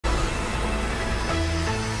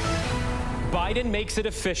Biden makes it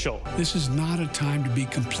official. This is not a time to be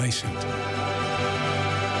complacent.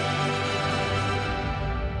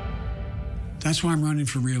 That's why I'm running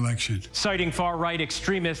for re-election. Citing far-right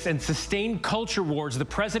extremists and sustained culture wars, the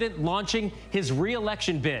president launching his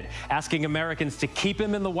re-election bid, asking Americans to keep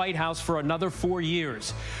him in the White House for another 4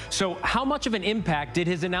 years. So how much of an impact did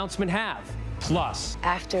his announcement have? Plus,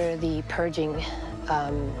 after the purging,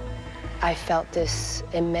 I felt this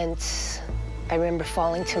immense, I remember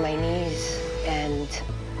falling to my knees and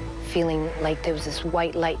feeling like there was this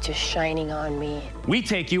white light just shining on me. We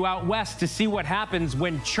take you out west to see what happens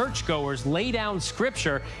when churchgoers lay down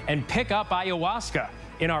scripture and pick up ayahuasca.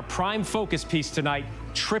 In our prime focus piece tonight,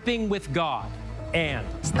 Tripping with God. And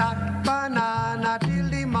stack banana till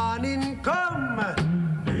the morning come.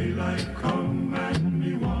 Daylight come and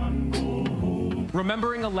me want go home.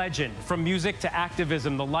 remembering a legend, from music to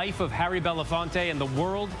activism, the life of Harry Belafonte and the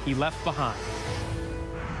world he left behind.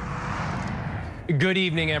 Good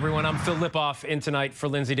evening, everyone. I'm Phil Lipoff in tonight for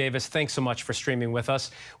Lindsay Davis. Thanks so much for streaming with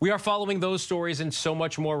us. We are following those stories and so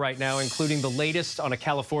much more right now, including the latest on a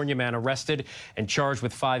California man arrested and charged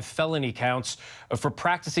with 5 felony counts for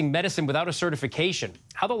practicing medicine without a certification.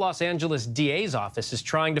 How the Los Angeles DA's office is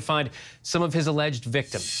trying to find some of his alleged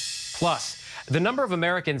victims. Plus, the number of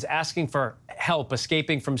Americans asking for help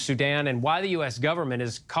escaping from Sudan and why the U.S. government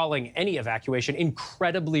is calling any evacuation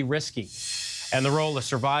incredibly risky. And the role a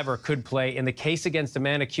survivor could play in the case against a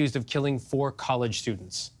man accused of killing 4 college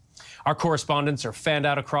students. Our correspondents are fanned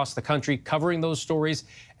out across the country covering those stories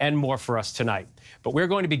and more for us tonight. But we're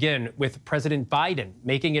going to begin with President Biden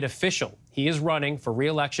making it official. He is running for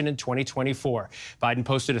re-election in 2024. Biden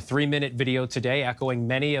posted a 3-minute video today echoing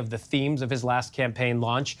many of the themes of his last campaign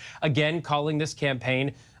launch, again calling this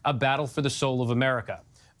campaign a battle for the soul of America.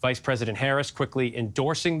 Vice President Harris quickly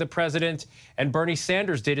endorsing the president, and Bernie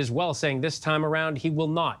Sanders did as well, saying this time around he will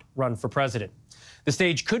not run for president. The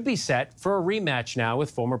stage could be set for a rematch now with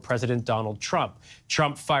former President Donald Trump.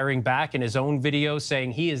 Trump firing back in his own video,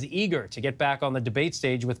 saying he is eager to get back on the debate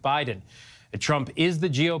stage with Biden. Trump is the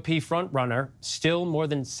GOP frontrunner, still more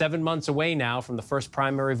than 7 months away now from the first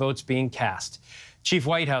primary votes being cast. Chief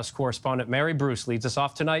White House correspondent Mary Bruce leads us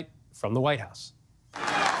off tonight from the White House.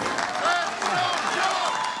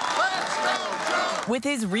 With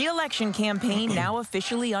his re-election campaign now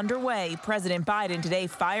officially underway, President Biden today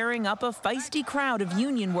firing up a feisty crowd of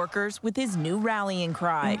union workers with his new rallying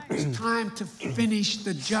cry. It's time to finish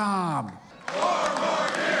the job.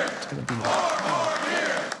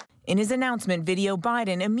 In his announcement video,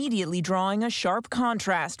 Biden immediately drawing a sharp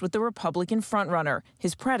contrast with the Republican frontrunner,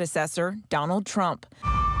 his predecessor, Donald Trump.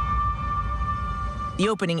 The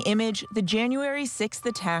opening image, the January 6th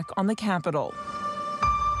attack on the Capitol.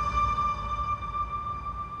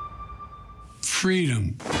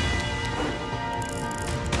 Freedom,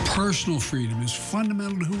 personal freedom, is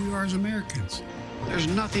fundamental to who we are as Americans. There's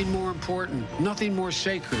nothing more important, nothing more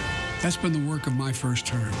sacred. That's been the work of my first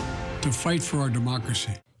term, to fight for our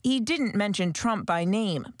democracy. He didn't mention Trump by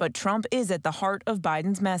name, but Trump is at the heart of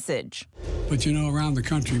Biden's message. But you know, around the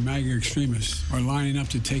country, MAGA extremists are lining up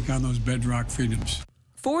to take on those bedrock freedoms.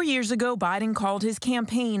 4 years ago, Biden called his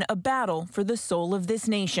campaign a battle for the soul of this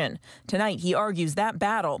nation. Tonight, he argues that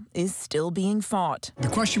battle is still being fought. The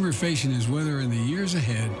question we're facing is whether in the years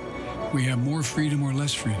ahead we have more freedom or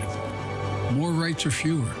less freedom, more rights or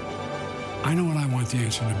fewer. I know what I want the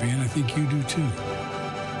answer to be, and I think you do too.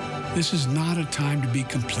 This is not a time to be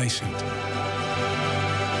complacent.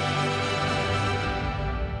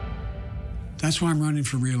 That's why I'm running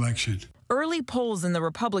for re-election. Early polls in the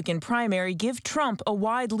Republican primary give Trump a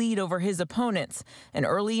wide lead over his opponents, an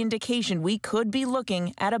early indication we could be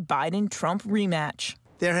looking at a Biden-Trump rematch.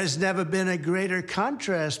 There has never been a greater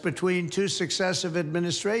contrast between 2 successive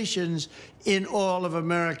administrations in all of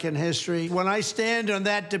American history. When I stand on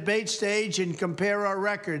that debate stage and compare our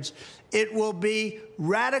records, it will be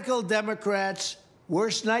radical Democrats'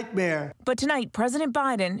 worst nightmare. But tonight, President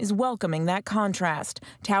Biden is welcoming that contrast,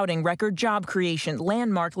 touting record job creation,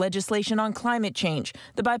 landmark legislation on climate change,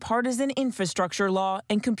 the bipartisan infrastructure law,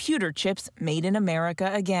 and computer chips made in America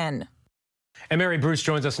again. And Mary Bruce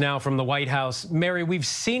joins us now from the White House. Mary, we've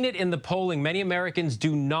seen it in the polling. Many Americans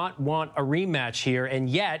do not want a rematch here, and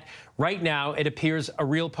yet, right now, it appears a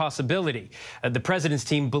real possibility. The president's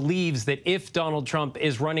team believes that if Donald Trump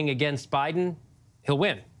is running against Biden, he'll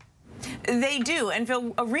win. They do, and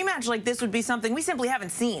Phil, a rematch like this would be something we simply haven't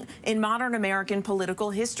seen in modern American political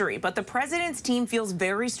history. But the president's team feels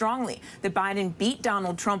very strongly that Biden beat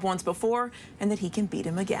Donald Trump once before and that he can beat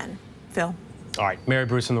him again. Phil. All right, Mary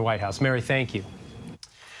Bruce in the White House. Mary, thank you.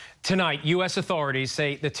 Tonight, U.S. authorities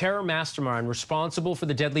say the terror mastermind responsible for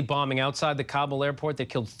the deadly bombing outside the Kabul airport that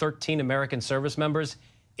killed 13 American service members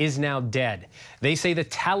is now dead. They say the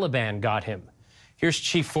Taliban got him. Here's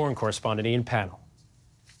Chief Foreign Correspondent Ian Pannell.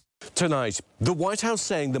 Tonight, the White House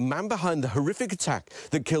saying the man behind the horrific attack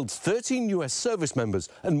that killed 13 U.S. service members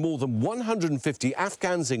and more than 150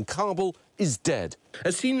 Afghans in Kabul is dead.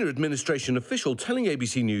 A senior administration official telling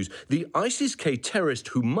ABC News the ISIS-K terrorist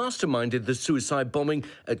who masterminded the suicide bombing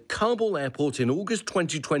at Kabul airport in August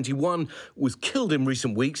 2021 was killed in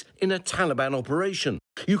recent weeks in a Taliban operation.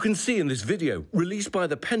 You can see in this video, released by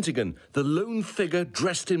the Pentagon, the lone figure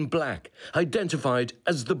dressed in black, identified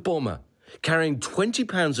as the bomber, carrying 20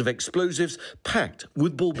 pounds of explosives packed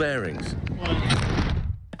with ball bearings.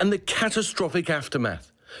 And the catastrophic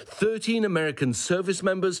aftermath. 13 American service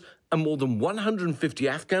members and more than 150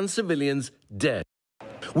 Afghan civilians dead.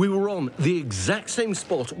 We were on the exact same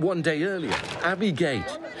spot one day earlier, Abbey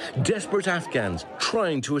Gate. Desperate Afghans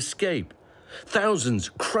trying to escape. Thousands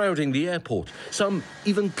crowding the airport, some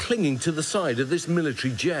even clinging to the side of this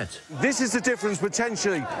military jet. This is the difference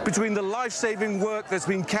potentially between the life-saving work that's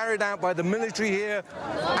been carried out by the military here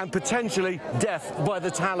and potentially death by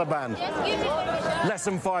the Taliban. Less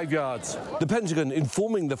than 5 yards. The Pentagon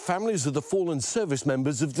informing the families of the fallen service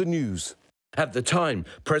members of the news. At the time,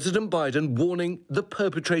 President Biden warning the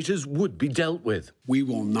perpetrators would be dealt with. We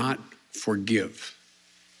will not forgive.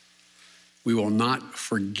 We will not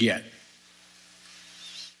forget.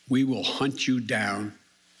 We will hunt you down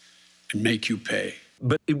and make you pay.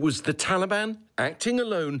 But it was the Taliban, acting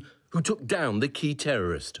alone, who took down the key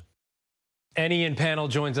terrorist. And Ian Pannell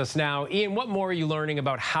joins us now. Ian, what more are you learning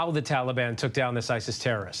about how the Taliban took down this ISIS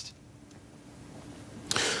terrorist?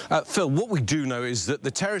 Phil, what we do know is that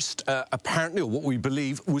the terrorist apparently, or what we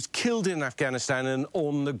believe, was killed in Afghanistan in an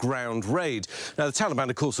on-the-ground raid. Now, the Taliban,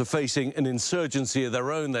 of course, are facing an insurgency of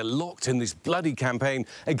their own. They're locked in this bloody campaign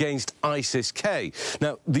against ISIS-K.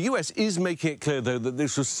 Now, the US is making it clear, though, that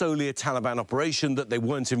this was solely a Taliban operation, that they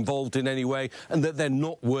weren't involved in any way, and that they're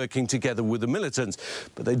not working together with the militants.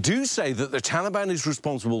 But they do say that the Taliban is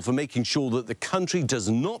responsible for making sure that the country does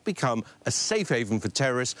not become a safe haven for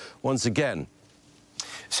terrorists once again.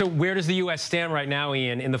 So where does the U.S. stand right now,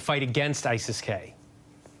 Ian, in the fight against ISIS-K?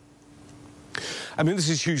 I mean, this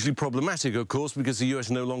is hugely problematic, of course, because the US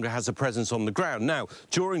no longer has a presence on the ground. Now,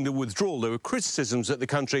 during the withdrawal, there were criticisms that the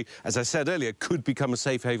country, as I said earlier, could become a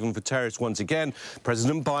safe haven for terrorists once again.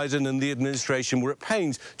 President Biden and the administration were at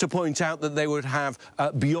pains to point out that they would have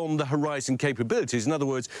beyond-the-horizon capabilities. In other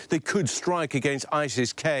words, they could strike against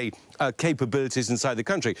ISIS-K capabilities inside the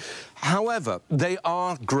country. However, they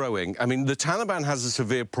are growing. I mean, the Taliban has a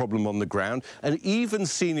severe problem on the ground, and even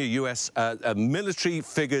senior US military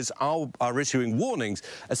figures are issuing warnings,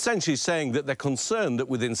 essentially saying that they're concerned that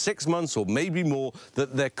within 6 months or maybe more,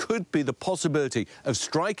 that there could be the possibility of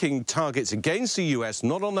striking targets against the US,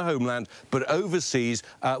 not on the homeland, but overseas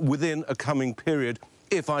within a coming period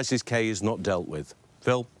if ISIS-K is not dealt with.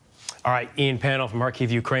 Phil? All right, Ian Pannell from Kyiv,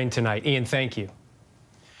 Ukraine tonight. Ian, thank you.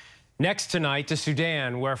 Next tonight to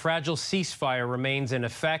Sudan, where a fragile ceasefire remains in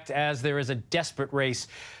effect as there is a desperate race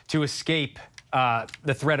to escape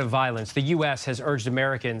the threat of violence. The U.S. has urged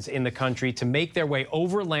Americans in the country to make their way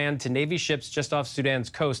overland to Navy ships just off Sudan's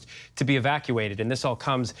coast to be evacuated. And this all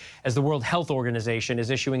comes as the World Health Organization is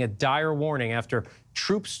issuing a dire warning after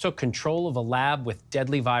troops took control of a lab with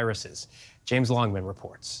deadly viruses. James Longman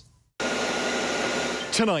reports.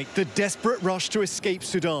 Tonight, the desperate rush to escape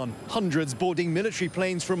Sudan. Hundreds boarding military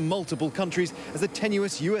planes from multiple countries as a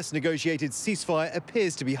tenuous US-negotiated ceasefire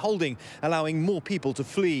appears to be holding, allowing more people to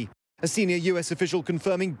flee. A senior US official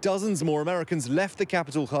confirming dozens more Americans left the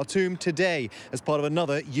capital Khartoum today as part of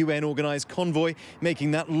another UN-organized convoy, making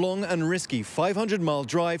that long and risky 500-mile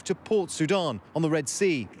drive to Port Sudan on the Red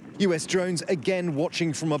Sea. US drones again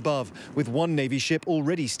watching from above, with one Navy ship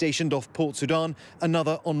already stationed off Port Sudan,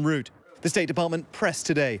 another en route. The State Department pressed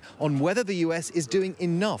today on whether the U.S. is doing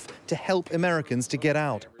enough to help Americans to get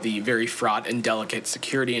out. The very fraught and delicate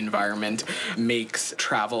security environment makes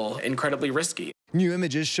travel incredibly risky. New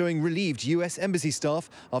images showing relieved U.S. embassy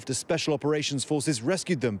staff after Special Operations Forces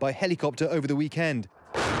rescued them by helicopter over the weekend.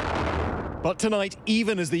 But tonight,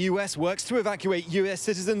 even as the U.S. works to evacuate U.S.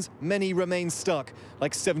 citizens, many remain stuck,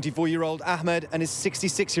 like 74-year-old Ahmed and his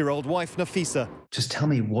 66-year-old wife, Nafisa. Just tell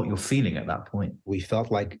me what you're feeling at that point. We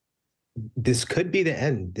felt like this could be the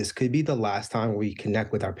end. This could be the last time we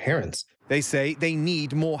connect with our parents. They say they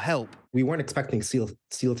need more help. We weren't expecting SEAL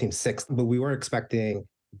Team 6, but we were expecting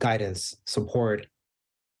guidance, support.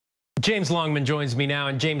 James Longman joins me now.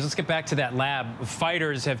 And James, let's get back to that lab.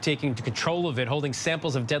 Fighters have taken control of it, holding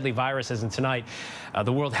samples of deadly viruses. And tonight,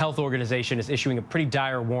 the World Health Organization is issuing a pretty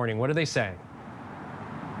dire warning. What are they saying?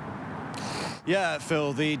 Yeah,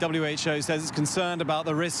 Phil, the WHO says it's concerned about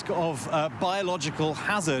the risk of biological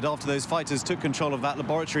hazard after those fighters took control of that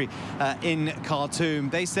laboratory in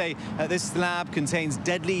Khartoum. They say this lab contains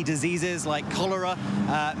deadly diseases like cholera,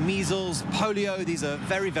 measles, polio. These are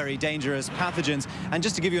very, very dangerous pathogens. And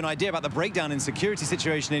just to give you an idea about the breakdown in security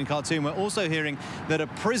situation in Khartoum, we're also hearing that a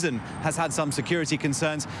prison has had some security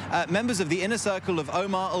concerns. Members of the inner circle of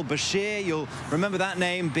Omar al-Bashir, you'll remember that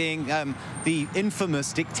name, being the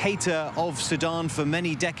infamous dictator of Sudan for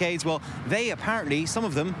many decades. Well, they apparently, some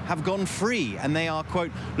of them, have gone free, and they are,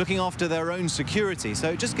 quote, looking after their own security. So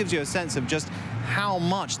it just gives you a sense of just how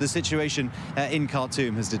much the situation in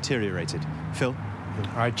Khartoum has deteriorated. Phil?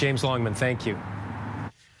 All right, James Longman, thank you.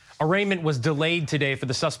 Arraignment was delayed today for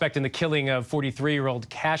the suspect in the killing of 43-year-old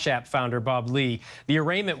Cash App founder Bob Lee. The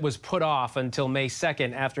arraignment was put off until May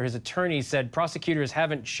 2nd after his attorney said prosecutors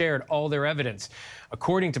haven't shared all their evidence.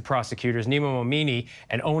 According to prosecutors, Nima Momini,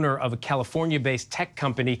 an owner of a California-based tech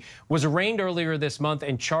company, was arraigned earlier this month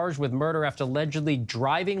and charged with murder after allegedly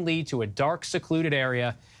driving Lee to a dark, secluded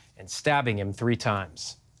area and stabbing him 3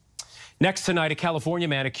 times. Next tonight, a California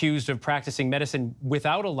man accused of practicing medicine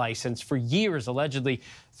without a license for years, allegedly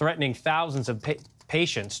threatening thousands of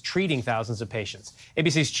patients, treating thousands of patients.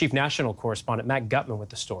 ABC's chief national correspondent Matt Gutman with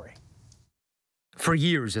the story. For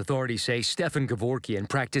years, authorities say Stefan Gevorkian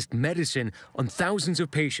practiced medicine on thousands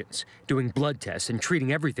of patients, doing blood tests and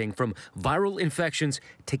treating everything from viral infections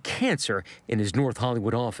to cancer in his North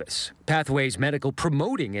Hollywood office. Pathways Medical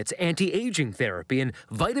promoting its anti-aging therapy and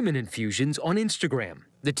vitamin infusions on Instagram.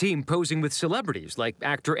 The team posing with celebrities like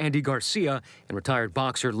actor Andy Garcia and retired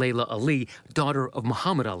boxer Layla Ali, daughter of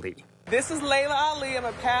Muhammad Ali. This is Layla Ali. I'm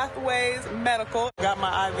at Pathways Medical. Got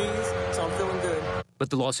my IVs, so I'm feeling good. But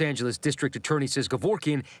the Los Angeles district attorney says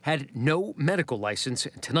Gevorkian had no medical license.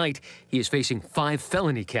 Tonight, he is facing 5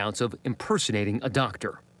 felony counts of impersonating a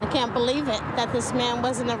doctor. I can't believe it that this man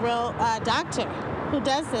wasn't a real doctor. Who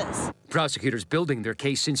does this? Prosecutors building their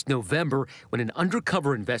case since November when an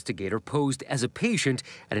undercover investigator posed as a patient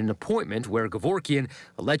at an appointment where Gevorkian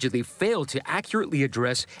allegedly failed to accurately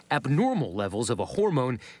address abnormal levels of a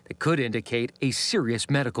hormone that could indicate a serious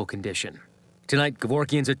medical condition. Tonight,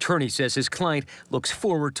 Gevorkian's attorney says his client looks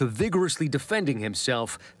forward to vigorously defending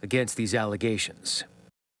himself against these allegations.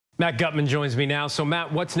 Matt Gutman joins me now. So,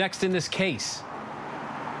 Matt, what's next in this case?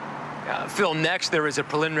 Phil, next there is a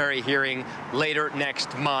preliminary hearing later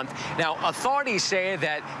next month. Now, authorities say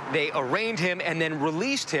that they arraigned him and then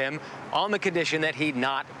released him on the condition that he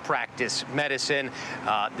not practice medicine.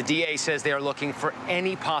 The DA says they are looking for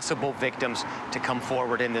any possible victims to come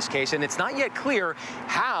forward in this case, and it's not yet clear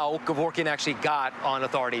how Gevorkian actually got on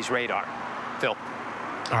authorities' radar. Phil.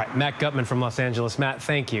 All right, Matt Gutman from Los Angeles. Matt,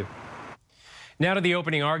 thank you. Now to the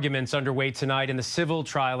opening arguments underway tonight in the civil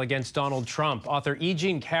trial against Donald Trump. Author E.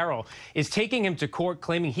 Jean Carroll is taking him to court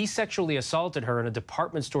claiming he sexually assaulted her in a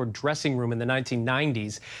department store dressing room in the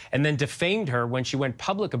 1990s and then defamed her when she went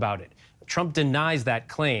public about it. Trump denies that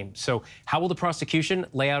claim. So how will the prosecution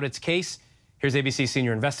lay out its case? Here's ABC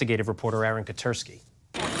senior investigative reporter Aaron Katursky.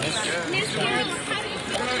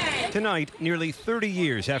 Tonight, nearly 30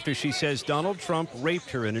 years after she says Donald Trump raped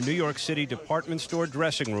her in a New York City department store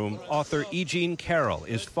dressing room, author E. Jean Carroll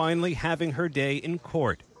is finally having her day in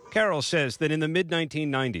court. Carroll says that in the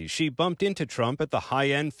mid-1990s, she bumped into Trump at the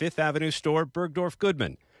high-end Fifth Avenue store Bergdorf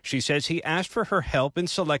Goodman. She says he asked for her help in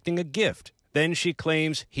selecting a gift. Then she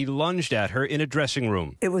claims he lunged at her in a dressing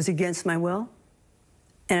room. It was against my will,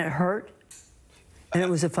 and it hurt, and it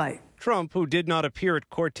was a fight. Trump, who did not appear at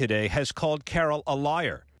court today, has called Carroll a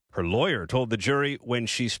liar. Her lawyer told the jury when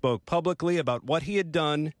she spoke publicly about what he had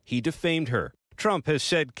done, he defamed her. Trump has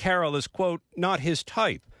said Carroll is, quote, not his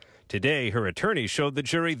type. Today, her attorney showed the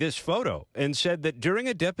jury this photo and said that during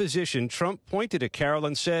a deposition, Trump pointed to Carroll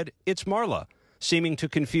and said, it's Marla, seeming to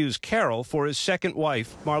confuse Carroll for his second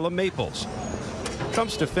wife, Marla Maples.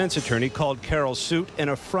 Trump's defense attorney called Carroll's suit an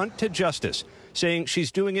affront to justice, saying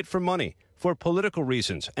she's doing it for money, for political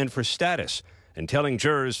reasons, and for status, and telling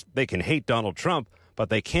jurors they can hate Donald Trump, but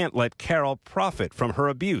they can't let Carroll profit from her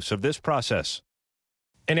abuse of this process.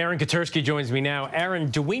 And Aaron Katursky joins me now. Aaron,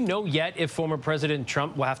 do we know yet if former President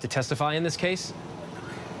Trump will have to testify in this case?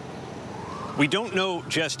 We don't know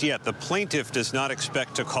just yet. The plaintiff does not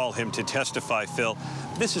expect to call him to testify, Phil.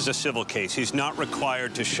 This is a civil case. He's not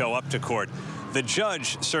required to show up to court. The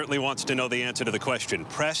judge certainly wants to know the answer to the question.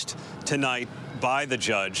 Pressed tonight by the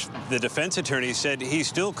judge, the defense attorney said he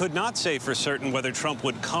still could not say for certain whether Trump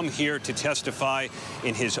would come here to testify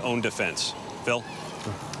in his own defense. Phil?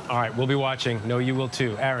 All right, we'll be watching. No, you will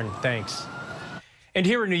too. Aaron, thanks. And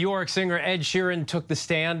here in New York, singer Ed Sheeran took the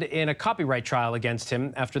stand in a copyright trial against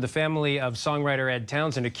him after the family of songwriter Ed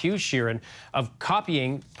Townsend accused Sheeran of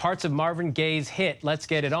copying parts of Marvin Gaye's hit Let's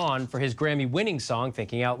Get It On for his Grammy-winning song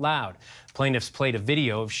Thinking Out Loud. Plaintiffs played a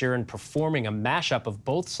video of Sheeran performing a mashup of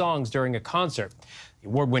both songs during a concert. The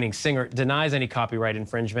award-winning singer denies any copyright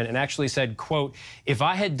infringement and actually said, quote, "If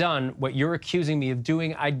I had done what you're accusing me of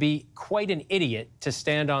doing, I'd be quite an idiot to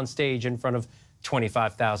stand on stage in front of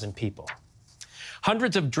 25,000 people."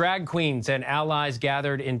 Hundreds of drag queens and allies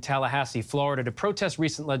gathered in Tallahassee, Florida, to protest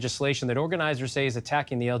recent legislation that organizers say is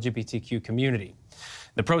attacking the LGBTQ community.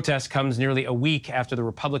 The protest comes nearly a week after the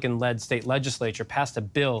Republican-led state legislature passed a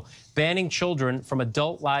bill banning children from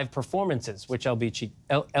adult live performances, which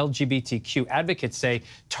LGBTQ advocates say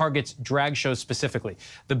targets drag shows specifically.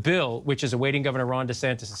 The bill, which is awaiting Governor Ron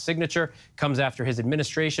DeSantis' signature, comes after his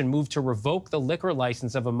administration moved to revoke the liquor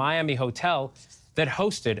license of a Miami hotel that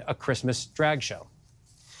hosted a Christmas drag show.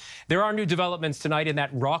 There are new developments tonight in that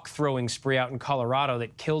rock-throwing spree out in Colorado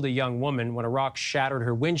that killed a young woman when a rock shattered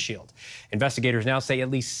her windshield. Investigators now say at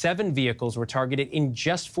least 7 vehicles were targeted in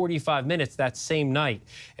just 45 minutes that same night,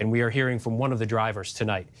 and we are hearing from one of the drivers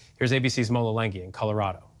tonight. Here's ABC's Mola Lenghi in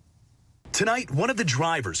Colorado. Tonight, one of the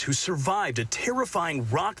drivers who survived a terrifying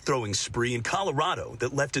rock-throwing spree in Colorado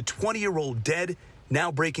that left a 20-year-old dead, now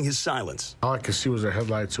breaking his silence. All I could see was the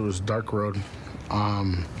headlights. It was a dark road.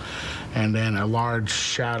 And then a large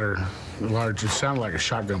shatter, it sounded like a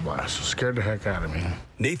shotgun blast. It scared the heck out of me.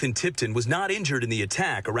 Nathan Tipton was not injured in the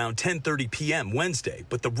attack around 10:30 p.m. Wednesday,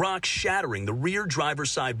 but the rock shattering the rear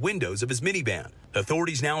driver's side windows of his minivan.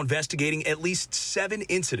 Authorities now investigating at least 7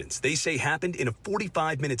 incidents they say happened in a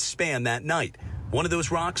 45-minute span that night. One of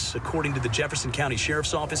those rocks, according to the Jefferson County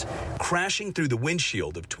Sheriff's Office, crashing through the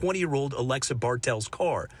windshield of 20-year-old Alexa Bartel's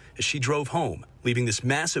car as she drove home, leaving this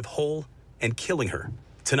massive hole and killing her.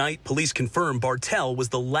 Tonight, police confirm Bartel was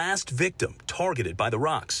the last victim targeted by the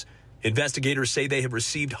rocks. Investigators say they have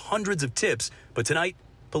received hundreds of tips, but tonight,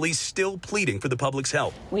 police still pleading for the public's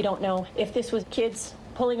help. We don't know if this was kids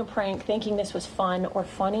pulling a prank, thinking this was fun or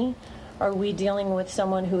funny. Are we dealing with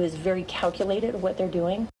someone who is very calculated what they're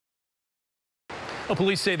doing? Well,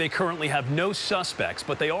 police say they currently have no suspects,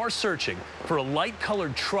 but they are searching for a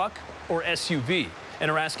light-colored truck or SUV and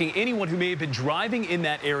are asking anyone who may have been driving in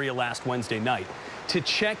that area last Wednesday night to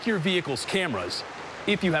check your vehicle's cameras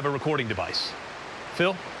if you have a recording device.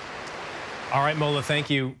 Phil? All right, Mola, thank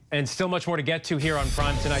you. And still much more to get to here on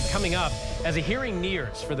Prime tonight. Coming up, as a hearing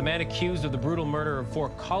nears for the man accused of the brutal murder of 4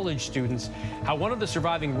 college students, how one of the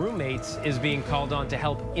surviving roommates is being called on to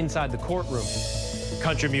help inside the courtroom.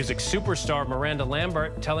 Country music superstar Miranda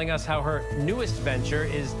Lambert telling us how her newest venture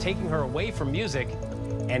is taking her away from music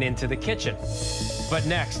and into the kitchen. But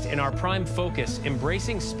next, in our Prime Focus,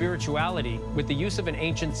 embracing spirituality with the use of an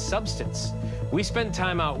ancient substance. We spend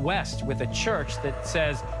time out west with a church that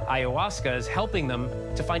says ayahuasca is helping them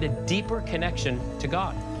to find a deeper connection to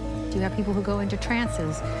God. You have people who go into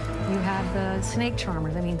trances. You have the snake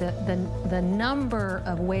charmers. I mean, the number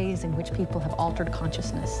of ways in which people have altered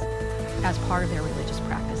consciousness as part of their religious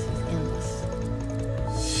practice is endless.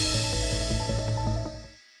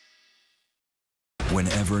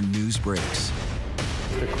 Whenever news breaks,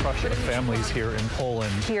 the crush of families here in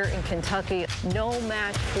Poland. Here in Kentucky, no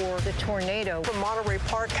match for the tornado. From Monterey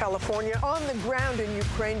Park, California, on the ground in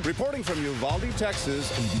Ukraine. Reporting from Uvalde,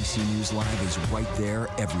 Texas, ABC News Live is right there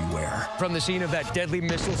everywhere. From the scene of that deadly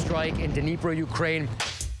missile strike in Dnipro, Ukraine.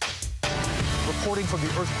 Reporting from the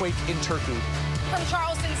earthquake in Turkey. From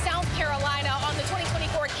Charleston, South Carolina, on the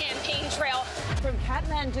 2024 campaign trail. From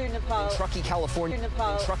Kathmandu, Nepal. Truckee, California.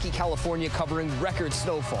 Truckee, California, covering record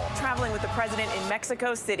snowfall. Traveling with the president in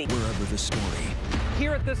Mexico City. Wherever the story.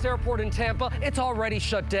 Here at this airport in Tampa, it's already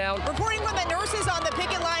shut down. Reporting from the nurses on the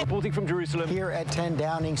picket line. Reporting from Jerusalem. Here at 10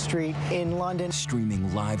 Downing Street in London.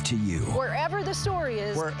 Streaming live to you. Wherever the story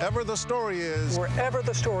is. Wherever the story is. Wherever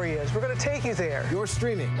the story is. We're going to take you there. You're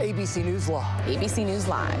streaming ABC News Live. ABC News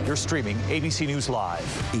Live. You're streaming ABC News Live.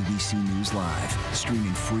 ABC News Live.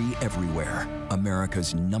 Streaming free everywhere.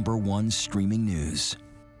 America's #1 streaming news.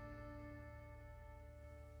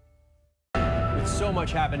 It's so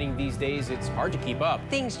much happening these days, it's hard to keep up.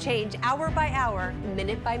 Things change hour by hour,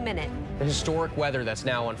 minute by minute. The historic weather that's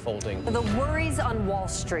now unfolding. The worries on Wall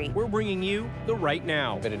Street. We're bringing you the Right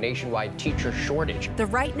Now. Been a nationwide teacher shortage. The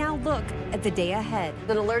Right Now look at the day ahead.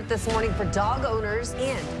 An alert this morning for dog owners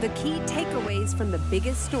and the key takeaways from the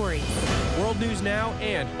biggest stories. World News Now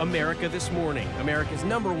and America This Morning, America's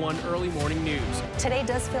 #1 early morning news. Today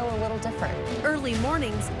does feel a little different. Early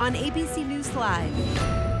mornings on ABC News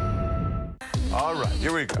Live. All right,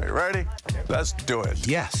 here we go. You ready? Let's do it.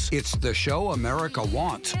 Yes, it's the show America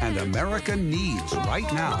wants and America needs right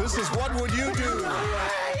now. This is What Would You Do?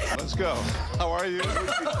 Let's go. How are you?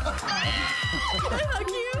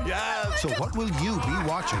 Yeah. So what will you be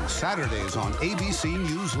watching Saturdays on ABC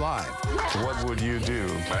News Live? What would you do?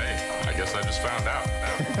 Hey, I guess I just found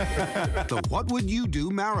out. The What Would You Do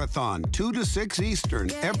Marathon, 2 to 6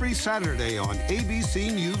 Eastern, every Saturday on ABC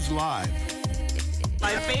News Live.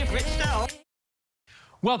 My favorite show.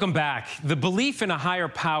 Welcome back. The belief in a higher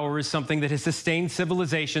power is something that has sustained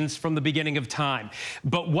civilizations from the beginning of time.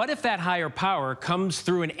 But what if that higher power comes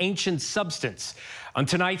through an ancient substance? On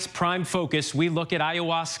tonight's Prime Focus, we look at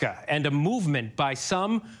ayahuasca and a movement by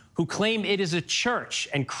some who claim it is a church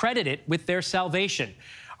and credit it with their salvation.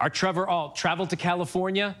 Our Trevor Ault traveled to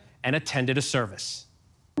California and attended a service.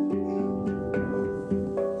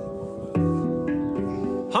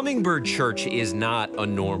 Hummingbird Church is not a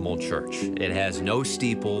normal church. It has no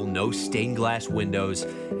steeple, no stained glass windows.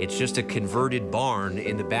 It's just a converted barn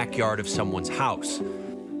in the backyard of someone's house.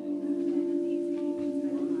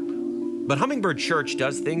 But Hummingbird Church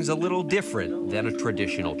does things a little different than a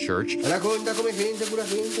traditional church. Instead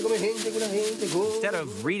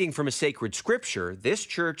of reading from a sacred scripture, this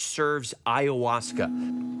church serves ayahuasca.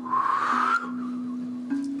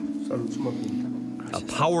 A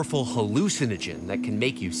powerful hallucinogen that can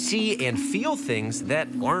make you see and feel things that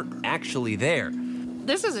aren't actually there.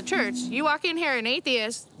 This is a church. You walk in here an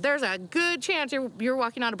atheist, there's a good chance you're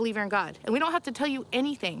walking out a believer in God. And we don't have to tell you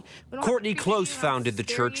anything. Courtney Close founded the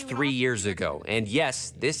church 3 years ago. And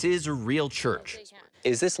yes, this is a real church.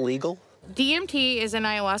 Is this legal? DMT is an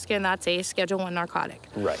ayahuasca, and that's a Schedule I narcotic.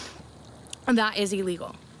 Right. And that is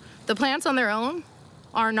illegal. The plants on their own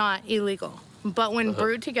are not illegal. But when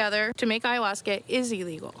brewed together to make ayahuasca is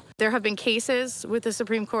illegal. There have been cases with the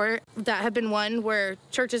Supreme Court that have been won where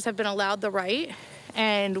churches have been allowed the right,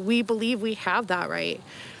 and we believe we have that right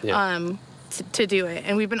to do it.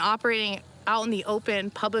 And we've been operating out in the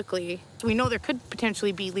open publicly. We know there could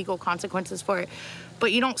potentially be legal consequences for it,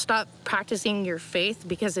 but you don't stop practicing your faith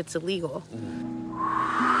because it's illegal.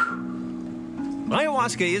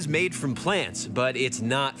 Ayahuasca is made from plants, but it's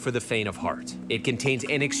not for the faint of heart. It contains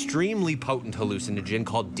an extremely potent hallucinogen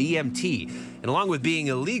called DMT, and along with being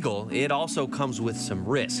illegal, it also comes with some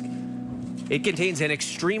risk. It contains an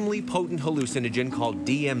extremely potent hallucinogen called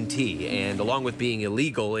DMT, and along with being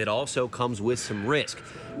illegal, it also comes with some risk.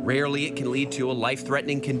 Rarely, it can lead to a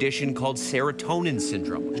life-threatening condition called serotonin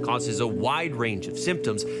syndrome, which causes a wide range of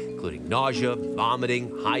symptoms, including nausea,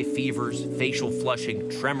 vomiting, high fevers, facial flushing,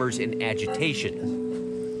 tremors, and agitation.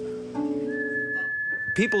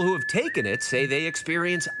 People who have taken it say they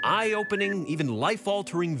experience eye-opening, even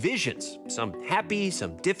life-altering visions, some happy,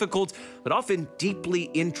 some difficult, but often deeply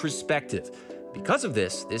introspective. Because of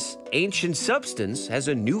this ancient substance has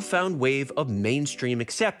a newfound wave of mainstream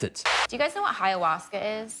acceptance. Do you guys know what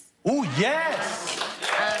ayahuasca is? Oh, yes!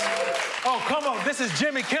 Oh, come on, this is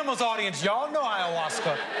Jimmy Kimmel's audience. Y'all know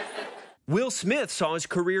ayahuasca. Will Smith saw his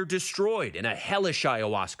career destroyed in a hellish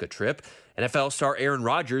ayahuasca trip. NFL star Aaron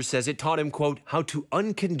Rodgers says it taught him, quote, how to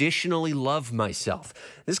unconditionally love myself.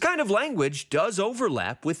 This kind of language does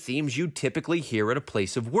overlap with themes you typically hear at a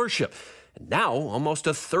place of worship. And now, almost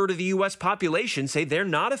a third of the U.S. population say they're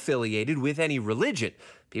not affiliated with any religion.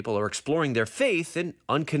 People are exploring their faith in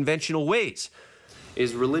unconventional ways.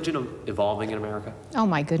 Is religion evolving in America? Oh,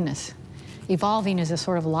 my goodness. Evolving is a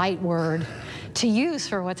sort of light word to use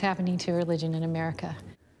for what's happening to religion in America.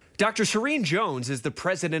 Dr. Serene Jones is the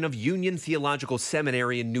president of Union Theological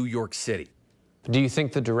Seminary in New York City. Do you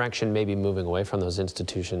think the direction maybe moving away from those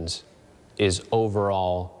institutions is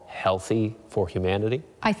overall healthy for humanity?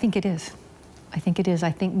 I think it is. I think it is.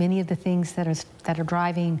 I think many of the things that are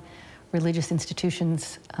driving religious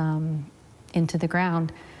institutions into the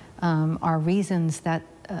ground are reasons that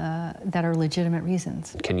are legitimate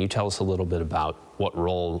reasons. Can you tell us a little bit about what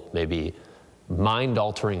role maybe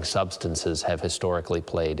mind-altering substances have historically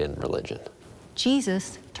played in religion?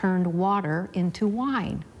 Jesus turned water into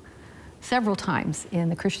wine several times in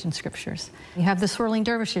the Christian scriptures. You have the swirling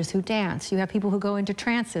dervishes who dance. You have people who go into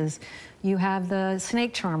trances. You have the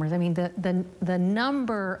snake charmers. I mean, the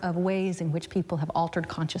number of ways in which people have altered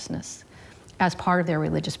consciousness as part of their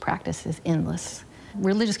religious practice is endless.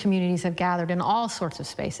 Religious communities have gathered in all sorts of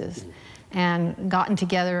spaces and gotten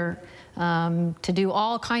together to do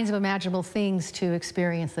all kinds of imaginable things to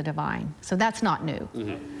experience the divine. So that's not new.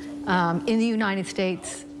 In the United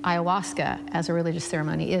States, ayahuasca as a religious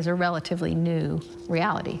ceremony is a relatively new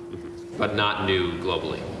reality. But not new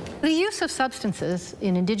globally. The use of substances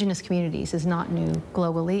in indigenous communities is not new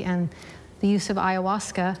globally, and the use of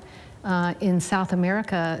ayahuasca in South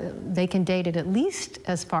America, they can date it at least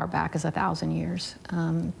as far back as 1,000 years,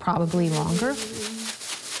 probably longer.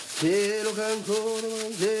 I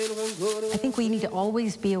think we need to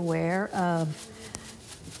always be aware of,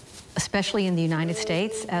 especially in the United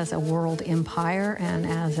States, as a world empire and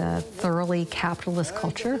as a thoroughly capitalist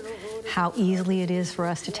culture, how easily it is for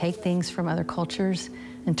us to take things from other cultures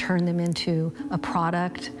and turn them into a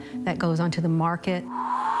product that goes onto the market.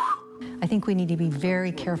 I think we need to be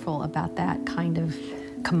very careful about that kind of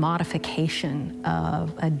commodification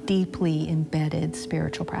of a deeply embedded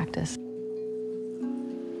spiritual practice.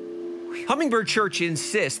 Hummingbird Church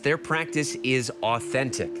insists their practice is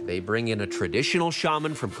authentic. They bring in a traditional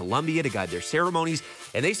shaman from Colombia to guide their ceremonies,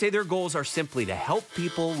 and they say their goals are simply to help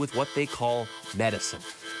people with what they call medicine.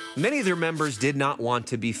 Many of their members did not want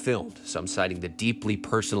to be filmed, some citing the deeply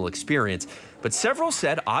personal experience, but several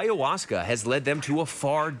said ayahuasca has led them to a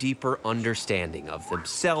far deeper understanding of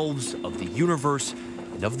themselves, of the universe,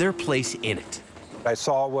 and of their place in it. I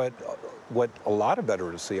saw what a lot of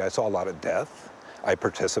veterans see. I saw a lot of death. I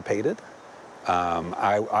participated.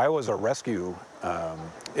 I was a rescue,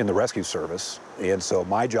 in the rescue service, and so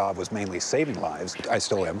my job was mainly saving lives. I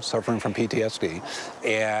still am, suffering from PTSD,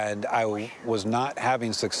 and I was not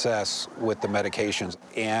having success with the medications.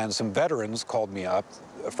 And some veterans called me up,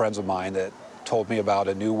 friends of mine, that told me about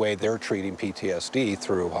a new way they're treating PTSD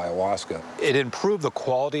through ayahuasca. It improved the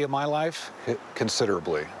quality of my life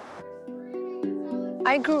considerably.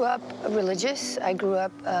 I grew up religious. I grew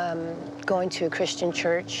up going to a Christian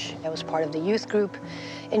church. I was part of the youth group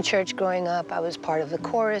in church growing up. I was part of the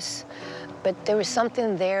chorus. But there was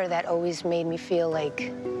something there that always made me feel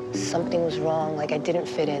like something was wrong, like I didn't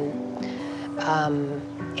fit in.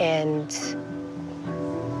 And,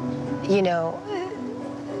 you know,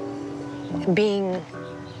 being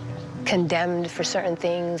condemned for certain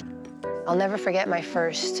things. I'll never forget my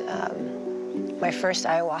first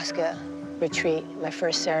ayahuasca retreat, my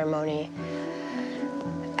first ceremony.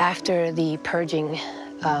 After the purging,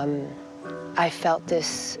 I felt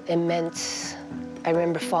this immense, I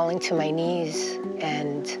remember falling to my knees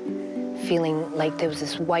and feeling like there was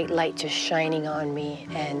this white light just shining on me,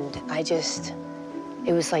 and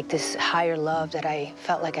it was like this higher love that I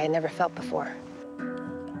felt like I never felt before.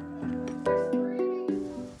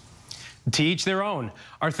 To each their own.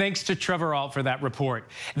 Our thanks to Trevor Alt for that report.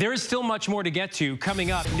 There is still much more to get to. Coming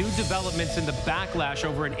up, new developments in the backlash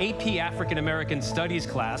over an AP African American Studies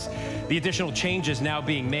class. The additional changes now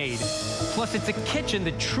being made. Plus, it's a kitchen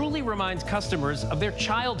that truly reminds customers of their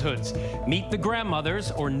childhoods. Meet the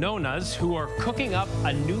grandmothers, or nonas, who are cooking up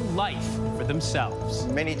a new life for themselves.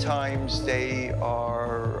 Many times they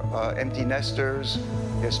are empty nesters.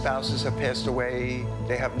 Their spouses have passed away.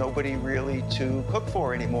 They have nobody really to cook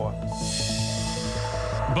for anymore.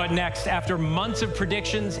 But next, after months of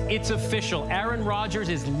predictions, it's official. Aaron Rodgers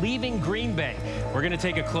is leaving Green Bay. We're going to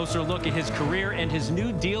take a closer look at his career and his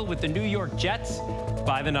new deal with the New York Jets.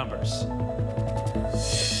 By the numbers.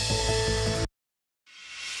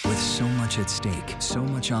 With so much at stake, so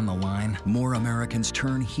much on the line, more Americans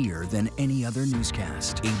turn here than any other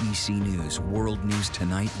newscast. ABC News World News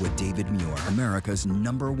Tonight with David Muir, America's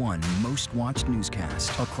 #1 most watched newscast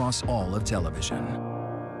across all of television.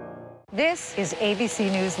 This is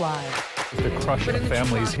ABC News Live. The crush of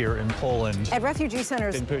families here in Poland. At refugee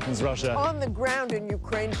centers. In Putin's Russia. On the ground in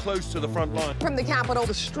Ukraine. Close to the front line. From the capital.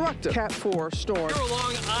 Destructive Cat 4 storm. You're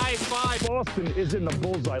along I-5. Boston is in the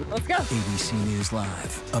bullseye. Let's go. ABC News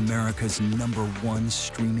Live, America's #1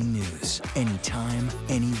 streaming news. Anytime,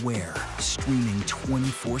 anywhere. Streaming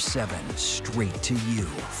 24/7, straight to you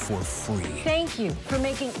for free. Thank you for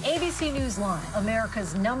making ABC News Live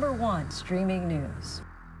America's #1 streaming news.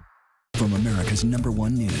 From America's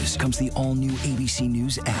 #1 news comes the all-new ABC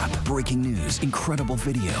News app. Breaking news, incredible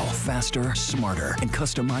video, faster, smarter, and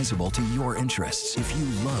customizable to your interests. If you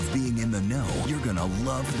love being in the know, you're gonna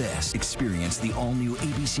love this. Experience the all-new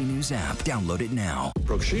ABC News app. Download it now.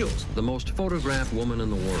 Brooke Shields, the most photographed woman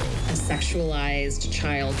in the world. A sexualized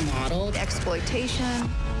child model.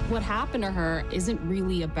 Exploitation. What happened to her isn't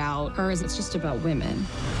really about her, it's just about women.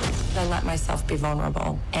 I let myself be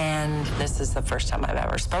vulnerable, and this is the first time I've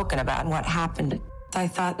ever spoken about what happened. I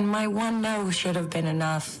thought my one no should have been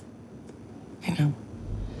enough, you know.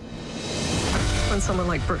 when someone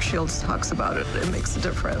like Brooke Shields talks about it, it makes a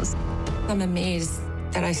difference. I'm amazed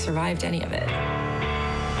that I survived any of it.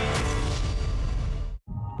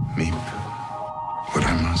 Meep, what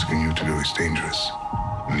I'm asking you to do is dangerous.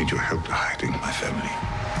 I need your help to hiding my family.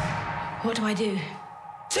 What do I do?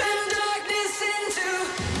 Turn darkness into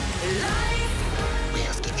light. We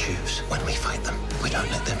have to choose when we fight them. We don't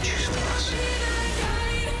let them choose for us.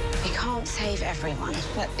 We can't save everyone,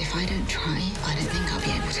 but if I don't try, I don't think I'll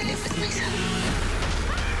be able to live with myself.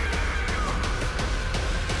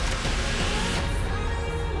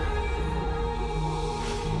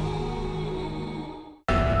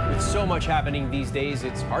 So much happening these days,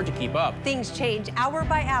 it's hard to keep up. Things change hour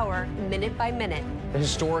by hour, minute by minute. The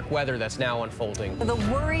historic weather that's now unfolding. The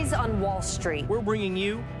worries on Wall Street. We're bringing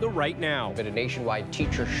you the Right Now. But a nationwide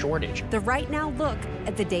teacher shortage. The Right Now look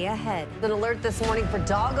at the day ahead. An alert this morning for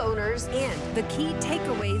dog owners and the key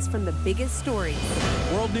takeaways from the biggest stories.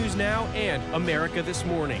 World News Now and America This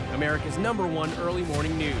Morning, America's #1 early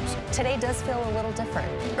morning news. Today does feel a little different.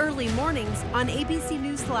 Early mornings on ABC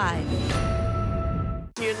News Live.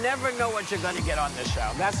 You never know what you're going to get on this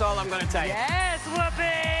show. That's all I'm going to tell you. Yes,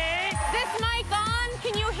 Whoopi! This mic on?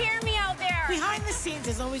 Can you hear me out there? Behind the scenes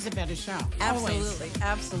is always a better show. Absolutely,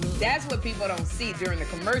 absolutely. That's what people don't see during the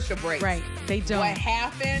commercial break. Right, they don't. What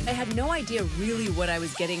happened? I had no idea really what I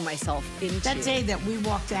was getting myself into. That day that we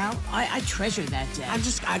walked out, I treasure that day.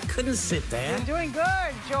 I couldn't sit there. You're doing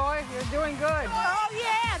good, Joy. You're doing good. Oh,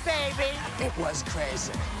 yeah, baby. It was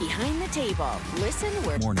crazy. Behind the table. Listen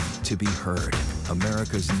where... Morning to be heard.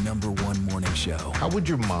 America's #1 morning show. How would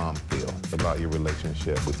your mom feel about your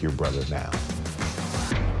relationship with your brother now?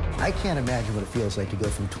 I can't imagine what it feels like to go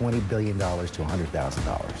from $20 billion to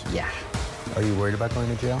 $100,000. Yeah. Are you worried about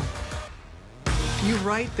going to jail? You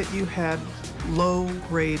write that you had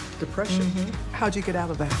low-grade depression. How'd you get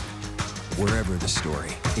out of that? Wherever the story,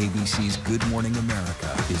 ABC's Good Morning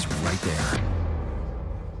America is right there.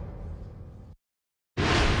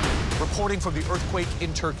 Reporting from the earthquake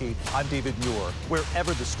in Turkey, I'm David Muir.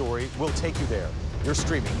 Wherever the story, we'll take you there. You're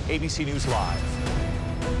streaming ABC News Live.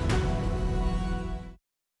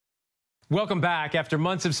 Welcome back. After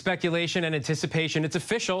months of speculation and anticipation, it's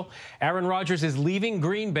official. Aaron Rodgers is leaving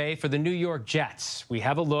Green Bay for the New York Jets. We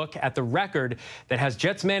have a look at the record that has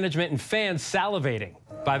Jets management and fans salivating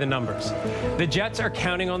by the numbers. The Jets are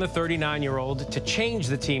counting on the 39-year-old to change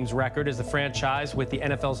the team's record as the franchise with the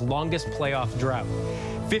NFL's longest playoff drought.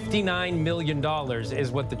 $59 million is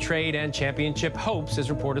what the trade and championship hopes is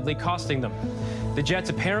reportedly costing them. The Jets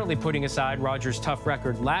apparently putting aside Rodgers' tough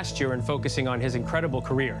record last year and focusing on his incredible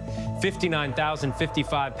career.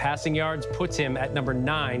 59,055 passing yards puts him at number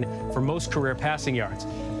 9 for most career passing yards.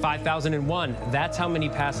 5,001, that's how many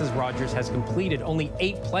passes Rodgers has completed. Only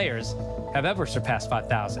 8 players have ever surpassed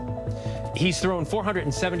 5,000. He's thrown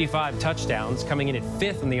 475 touchdowns, coming in at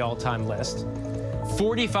 5th on the all-time list.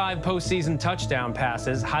 45 postseason touchdown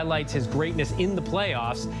passes highlights his greatness in the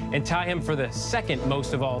playoffs and tie him for the 2nd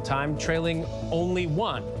most of all time, trailing only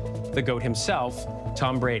one, the GOAT himself,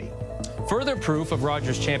 Tom Brady. Further proof of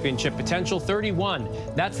Rodgers' championship potential, 31.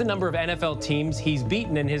 That's the number of NFL teams he's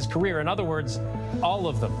beaten in his career. In other words, all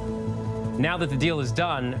of them. Now that the deal is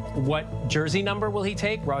done, what jersey number will he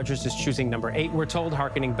take? Rodgers is choosing number 8, we're told,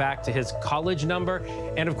 harkening back to his college number,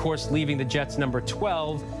 and of course leaving the Jets number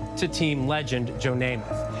 12 to team legend Joe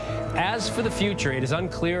Namath. As for the future, it is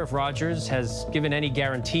unclear if Rodgers has given any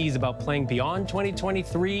guarantees about playing beyond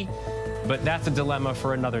 2023, but that's a dilemma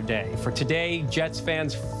for another day. For today, Jets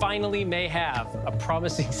fans finally may have a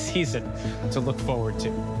promising season to look forward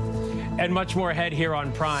to. And much more ahead here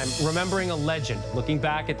on Prime, remembering a legend, looking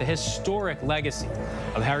back at the historic legacy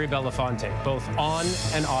of Harry Belafonte, both on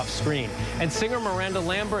and off screen. And singer Miranda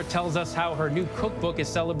Lambert tells us how her new cookbook is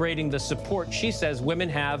celebrating the support she says women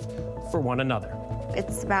have for one another.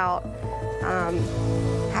 It's about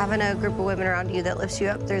having a group of women around you that lifts you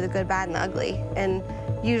up through the good, bad, and the ugly. And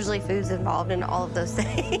usually food's involved in all of those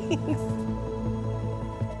things.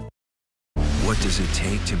 What does it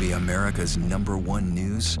take to be America's #1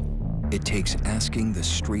 news? It takes asking the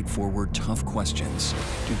straightforward, tough questions.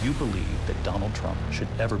 Do you believe that Donald Trump should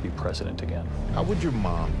ever be president again? How would your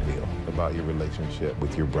mom feel about your relationship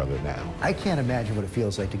with your brother now? I can't imagine what it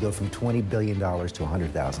feels like to go from $20 billion to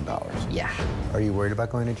 $100,000. Yeah. Are you worried about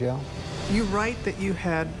going to jail? You write that you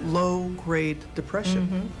had low-grade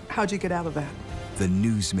depression. How'd you get out of that? The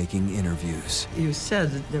news-making interviews. You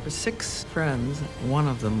said that there were 6 friends. One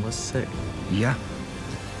of them was sick. Yeah.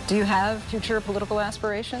 Do you have future political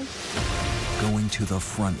aspirations? going to the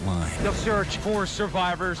front line. The search for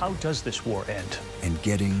survivors. How does this war end? And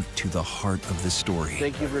getting to the heart of the story.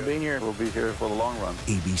 Thank you for being here. We'll be here for the long run.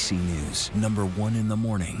 ABC News, #1 in the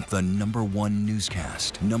morning, the #1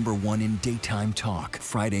 newscast, #1 in daytime talk,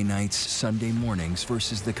 Friday nights, Sunday mornings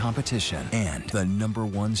versus the competition, and the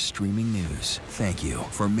 #1 streaming news. Thank you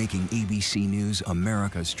for making ABC News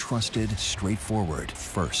America's trusted, straightforward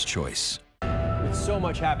first choice. With so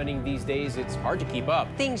much happening these days, it's hard to keep up.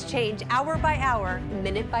 Things change hour by hour,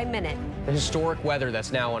 minute by minute. The historic weather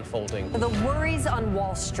that's now unfolding. The worries on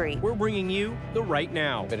Wall Street. We're bringing you the Right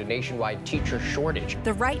Now. Been a nationwide teacher shortage.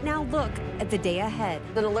 The Right Now look at the day ahead.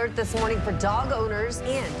 An alert this morning for dog owners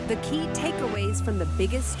and the key takeaways from the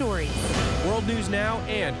biggest stories. World News Now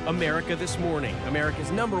and America This Morning, America's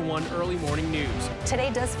 #1 early morning news. Today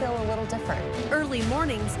does feel a little different. Early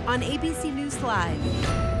mornings on ABC News Live.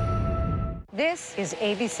 This is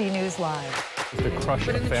ABC News Live. The crush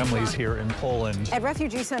of families here in Poland. At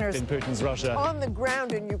refugee centers. In Putin's Russia. On the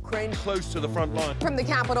ground in Ukraine. Close to the front line. From the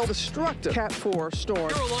capital. Destructive Cat 4 storm.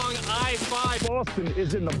 You're along I-5. Boston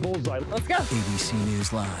is in the bullseye. Let's go. ABC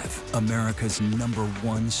News Live, America's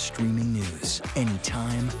 #1 streaming news.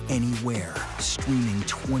 Anytime, anywhere. Streaming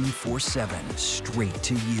 24/7, straight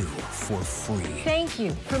to you for free. Thank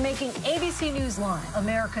you for making ABC News Live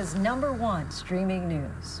America's #1 streaming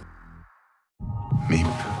news. Meep,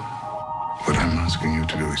 what I'm asking you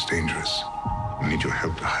to do is dangerous. I need your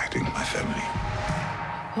help to hiding my family.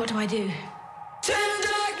 What do I do? Turn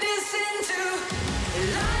darkness into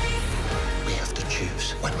light. We have to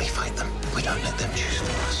choose when we fight them. We don't let them choose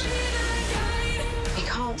for us. We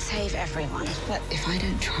can't save everyone, but if I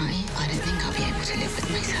don't try, I don't think I'll be able to live with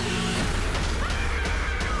myself.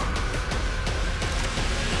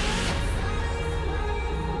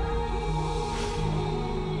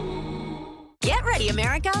 Get ready,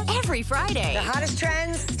 America, every Friday. The hottest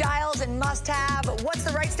trends, styles, and must-have. What's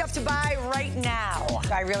the right stuff to buy right now?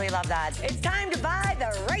 I really love that. It's time to buy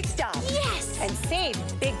the right stuff. Yes! And save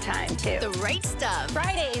big time, too. The right stuff.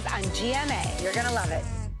 Fridays on GMA. You're gonna love it.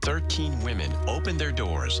 13 women opened their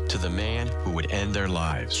doors to the man who would end their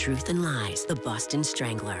lives. Truth and Lies, The Boston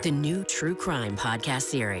Strangler, the new true crime podcast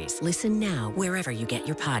series. Listen now wherever you get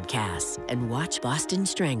your podcasts. And watch Boston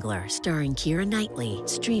Strangler, starring Keira Knightley,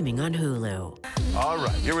 streaming on Hulu. All right,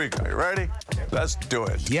 here we go. You ready? Let's do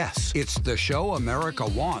it. Yes, it's the show America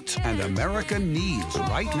wants and America needs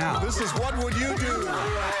right now. This is What Would You Do?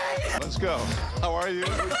 Let's go. How are you?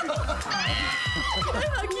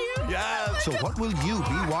 Yes. So what will you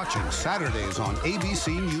be watching Saturdays on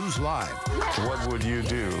ABC News Live? What would you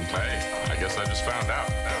do? Hey, I guess I just found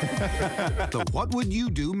out. The What Would You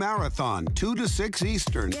Do Marathon, 2 to 6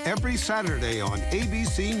 Eastern, every Saturday on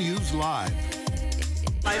ABC News Live.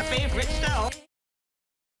 My favorite show.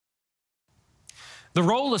 The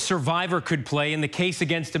role a survivor could play in the case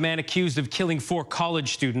against a man accused of killing 4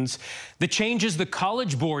 college students, the changes the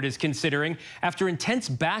College Board is considering after intense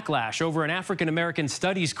backlash over an African-American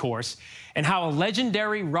studies course, and how a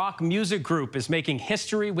legendary rock music group is making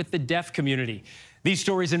history with the deaf community. These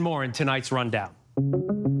stories and more in tonight's Rundown.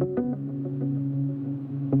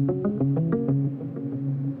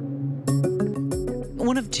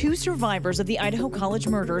 One of 2 survivors of the Idaho College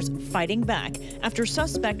murders fighting back after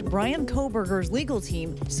suspect Brian Kohberger's legal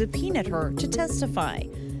team subpoenaed her to testify.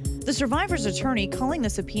 The survivor's attorney calling the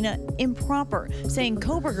subpoena improper, saying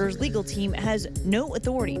Kohberger's legal team has no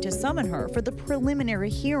authority to summon her for the preliminary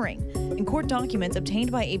hearing. In court documents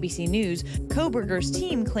obtained by ABC News, Kohberger's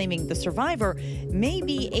team claiming the survivor may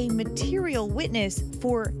be a material witness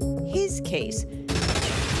for his case.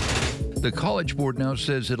 The College Board now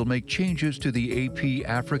says it'll make changes to the AP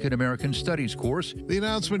African American Studies course. The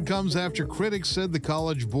announcement comes after critics said the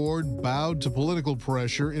College Board bowed to political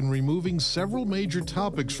pressure in removing several major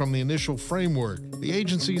topics from the initial framework. The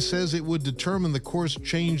agency says it would determine the course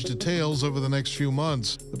change details over the next few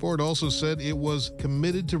months. The board also said it was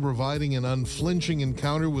committed to providing an unflinching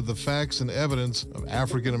encounter with the facts and evidence of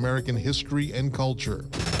African American history and culture.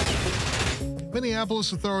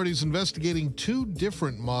 Minneapolis authorities investigating 2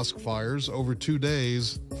 different mosque fires over 2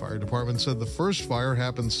 days. The fire department said the first fire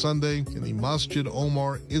happened Sunday in the Masjid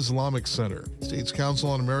Omar Islamic Center. State's Council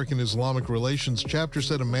on American Islamic Relations chapter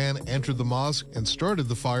said a man entered the mosque and started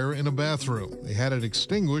the fire in a bathroom. They had it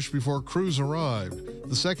extinguished before crews arrived.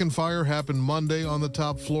 The second fire happened Monday on the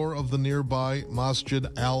top floor of the nearby Masjid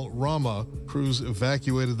Al-Rama. Crews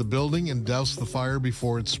evacuated the building and doused the fire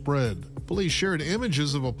before it spread. Police shared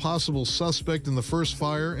images of a possible suspect in the first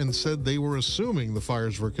fire and said they were assuming the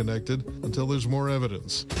fires were connected until there's more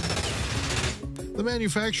evidence. The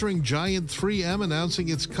manufacturing giant 3M announcing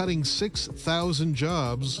it's cutting 6,000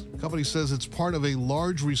 jobs. The company says it's part of a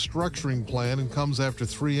large restructuring plan and comes after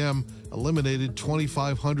 3M eliminated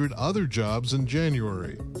 2,500 other jobs in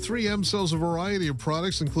January. 3M sells a variety of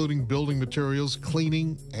products, including building materials,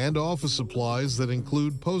 cleaning, and office supplies that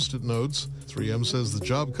include Post-it notes. 3M says the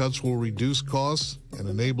job cuts will reduce costs and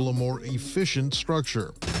enable a more efficient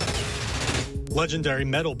structure. Legendary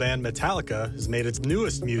metal band Metallica has made its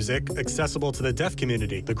newest music accessible to the deaf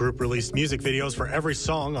community. The group released music videos for every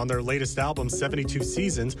song on their latest album, 72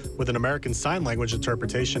 Seasons, with an American Sign Language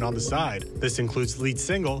interpretation on the side. This includes lead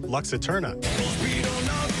single, Lux Eterna.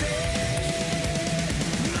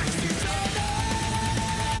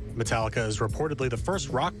 Metallica is reportedly the first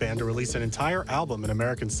rock band to release an entire album in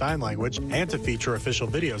American Sign Language and to feature official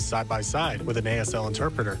videos side by side with an ASL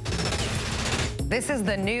interpreter. This is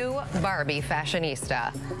the new Barbie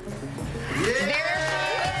fashionista.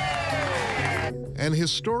 An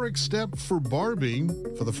historic step for Barbie.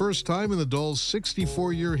 For the first time in the doll's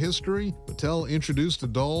 64-year history, Mattel introduced a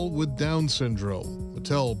doll with Down syndrome.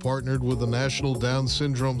 Mattel partnered with the National Down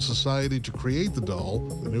Syndrome Society to create the doll.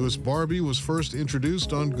 The newest Barbie was first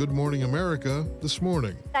introduced on Good Morning America this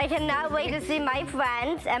morning. I cannot wait to see my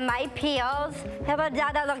friends and my peers have a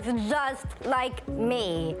doll that looks just like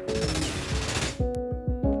me.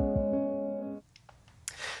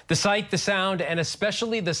 The sight, the sound, and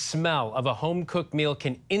especially the smell of a home-cooked meal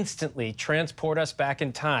can instantly transport us back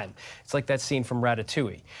in time. It's like that scene from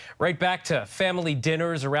Ratatouille. Right back to family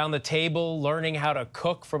dinners around the table, learning how to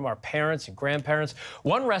cook from our parents and grandparents.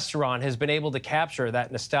 One restaurant has been able to capture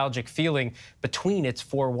that nostalgic feeling between its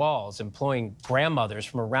four walls, employing grandmothers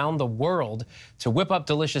from around the world to whip up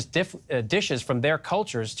delicious dishes from their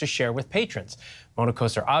cultures to share with patrons. Mona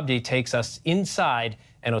Koster Abdi takes us inside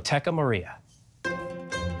Enoteca Maria.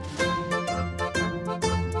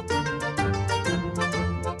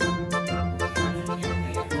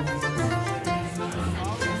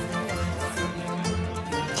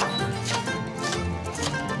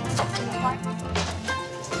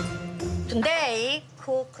 Today,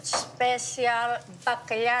 cook special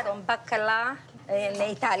bacala, in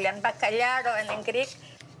Italian, bacalharo, and in Greek.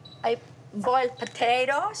 I boil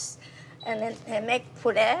potatoes, and then I make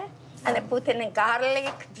puree, and I put in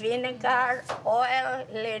garlic, vinegar, oil,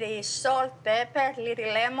 little salt, pepper,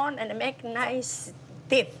 little lemon, and I make nice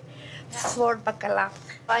dip for bacala.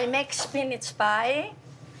 I make spinach pie,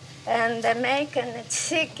 and I make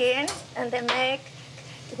chicken, and I make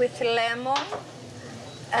with lemon,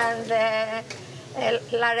 and a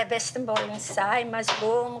lot of vegetable inside,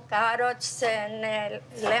 mushroom, carrots, and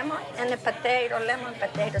lemon, and a potato, lemon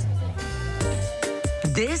potatoes.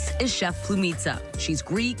 This is Chef Plumitza. She's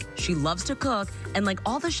Greek, she loves to cook, and like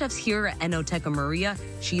all the chefs here at Enoteca Maria,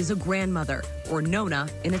 she is a grandmother, or nonna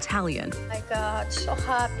in Italian. I got so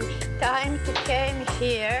happy. Time to came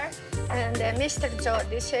here, and Mr.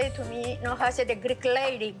 Jody said to me, no, has a Greek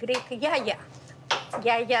lady, Greek yaya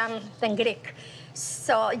in Greek.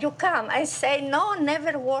 So you come. I say, no,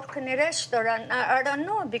 never work in a restaurant. I don't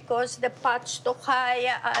know, because the pot's too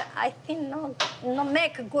high. I think no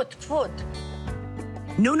make good food.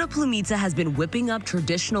 Nonna Plumitza has been whipping up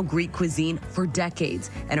traditional Greek cuisine for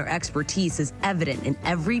decades, and her expertise is evident in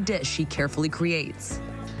every dish she carefully creates.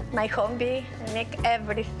 My hobby, I make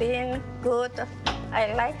everything good.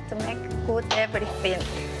 I like to make good everything.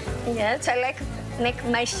 Yes, I like to make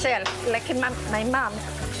myself, like my mom.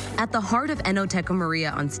 At the heart of Enoteca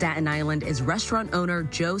Maria on Staten Island is restaurant owner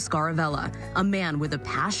Joe Scaravella, a man with a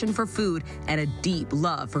passion for food and a deep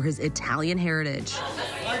love for his Italian heritage.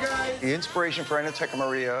 The inspiration for Enoteca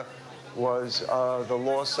Maria was the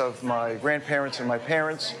loss of my grandparents and my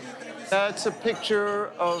parents. That's a picture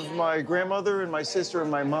of my grandmother and my sister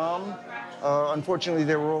and my mom. Unfortunately,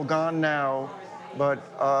 they were all gone now, but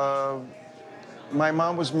my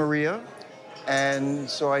mom was Maria. And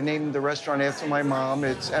so I named the restaurant after my mom.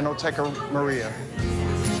 It's Enoteca Maria.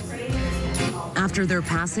 After their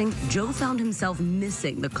passing, Joe found himself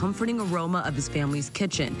missing the comforting aroma of his family's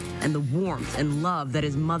kitchen and the warmth and love that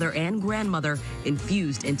his mother and grandmother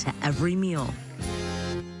infused into every meal.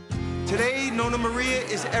 Today, Nonna Maria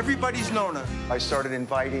is everybody's Nonna. I started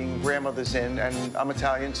inviting grandmothers in, and I'm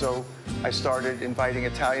Italian, so I started inviting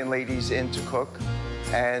Italian ladies in to cook.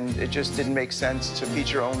 And it just didn't make sense to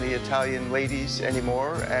feature only Italian ladies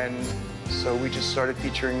anymore, and so we just started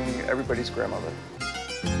featuring everybody's grandmother.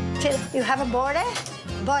 You have a bore?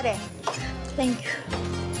 Bore. Thank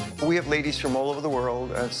you. We have ladies from all over the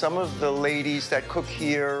world. Some of the ladies that cook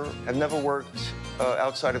here have never worked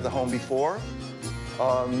outside of the home before.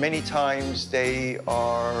 Many times they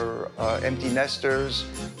are empty nesters.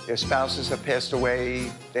 Their spouses have passed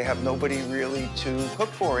away. They have nobody really to cook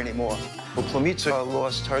for anymore. Well, Plumitza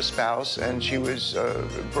lost her spouse, and she was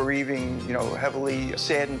bereaving, heavily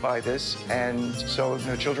saddened by this. And so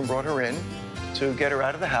her children brought her in to get her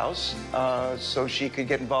out of the house so she could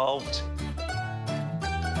get involved.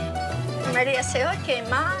 Maria said, okay,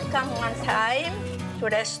 Ma, come one time to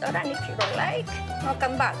restaurant if you don't like, I'll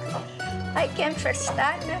come back. I came first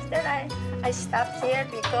time after I stopped here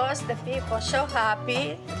because the people so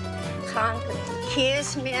happy, come to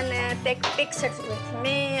kiss me and take pictures with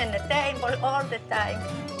me and the table all the time.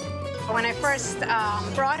 When I first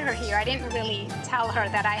brought her here, I didn't really tell her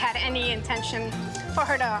that I had any intention for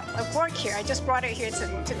her to work here. I just brought her here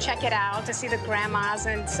to check it out, to see the grandmas.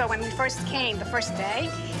 And so when we first came, the first day,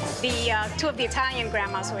 two of the Italian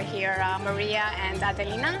grandmas were here, Maria and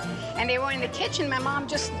Adelina, and they were in the kitchen. My mom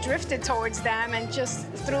just drifted towards them and just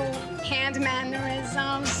through hand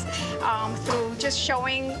mannerisms, through just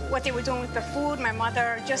showing what they were doing with the food, my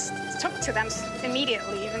mother just took to them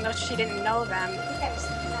immediately, even though she didn't know them.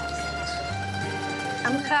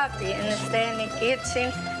 I'm happy and stay in the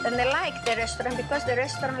kitchen, and they like the restaurant because the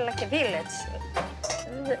restaurant is like a village.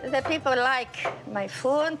 The people like my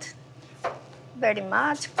food very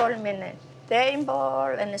much, call me in a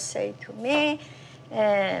table and say to me,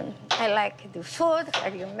 I like the food, how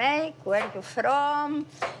you make, where you from,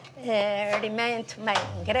 remain to my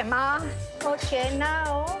grandma. Okay,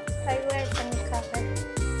 now I wait and cover.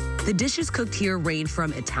 The dishes cooked here range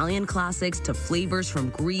from Italian classics to flavors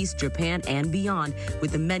from Greece, Japan, and beyond,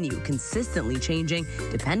 with the menu consistently changing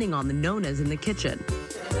depending on the nonas in the kitchen.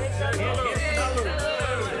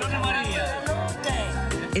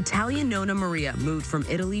 Italian Nonna Maria moved from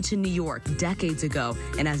Italy to New York decades ago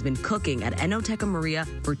and has been cooking at Enoteca Maria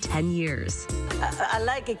for 10 years. I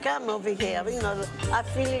like to come over here. I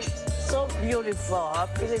feel it so beautiful. I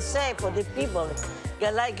feel safe for the people. I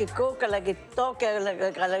like to cook, I like to talk, I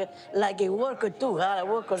like to work too. I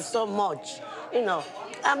work so much.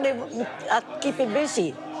 I keep it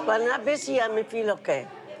busy. When I'm busy, I feel okay.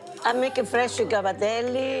 I make fresh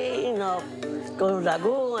cavatelli, con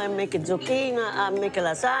ragu, I make zucchini, I make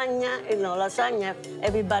lasagna. Lasagna,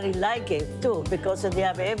 everybody like it too because they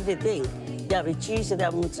have everything. They have cheese, they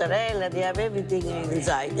have mozzarella, they have everything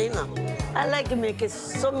inside, I like to make it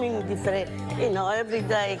so many different, every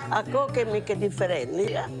day I cook and make it different.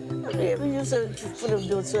 I used to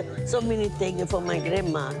do so many things for my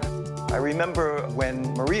grandma. I remember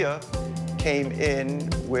when Maria came in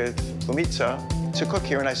with Plumitza to cook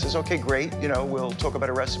here, and I says, okay, great, we'll talk about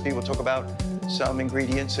a recipe, we'll talk about some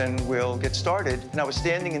ingredients, and we'll get started. And I was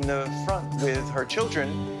standing in the front with her children,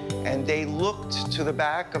 and they looked to the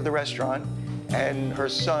back of the restaurant, and her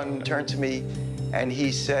son turned to me, and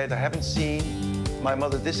he said, I haven't seen my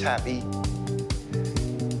mother this happy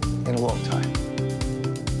in a long time.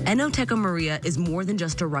 Enoteca Maria is more than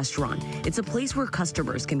just a restaurant. It's a place where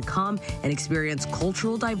customers can come and experience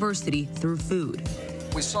cultural diversity through food.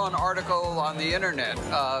 We saw an article on the internet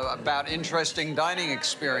about interesting dining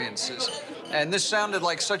experiences, and this sounded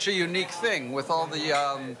like such a unique thing with all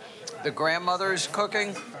the grandmothers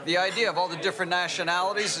cooking. The idea of all the different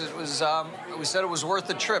nationalities, we said it was worth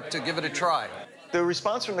the trip to give it a try. The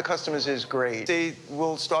response from the customers is great. They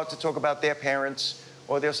will start to talk about their parents,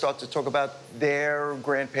 or they'll start to talk about their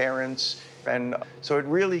grandparents, and so it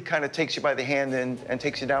really kind of takes you by the hand and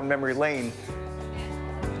takes you down memory lane.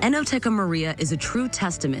 Enoteca Maria is a true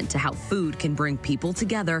testament to how food can bring people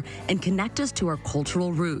together and connect us to our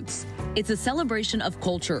cultural roots. It's a celebration of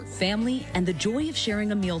culture, family, and the joy of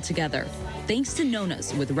sharing a meal together. Thanks to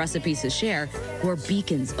Nonas with recipes to share, who are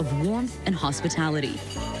beacons of warmth and hospitality.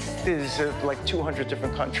 There's like 200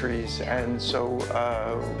 different countries, and so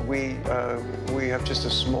we have just a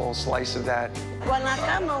small slice of that. When I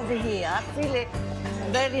come over here, I feel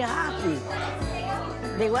very happy.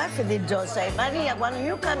 The wife did just say, Maria, when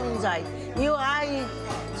you come inside, you are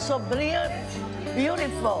so brilliant,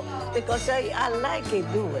 beautiful, because I like it,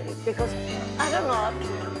 do it. Because, I don't know,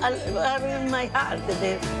 I in my heart,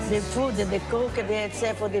 the food, the cook, they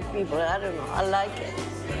say for the people, I don't know, I like it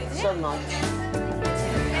so much.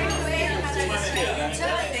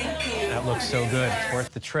 That looks so good. It's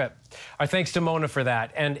worth the trip. Our thanks to Mona for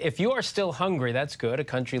that. And if you are still hungry, that's good. A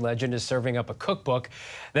country legend is serving up a cookbook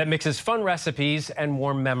that mixes fun recipes and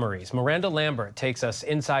warm memories. Miranda Lambert takes us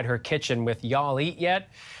inside her kitchen with Y'all Eat Yet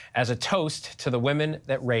as a toast to the women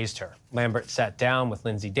that raised her. Lambert sat down with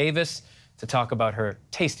Lindsay Davis to talk about her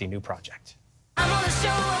tasty new project. I'm on the show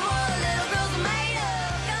of what little girls are made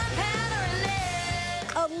of. Gunpowder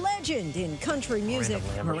and lead. legend in country music,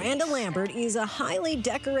 Miranda Lambert is a highly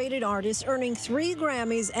decorated artist earning 3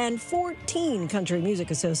 Grammys and 14 Country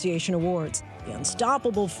Music Association awards. The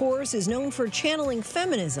unstoppable force is known for channeling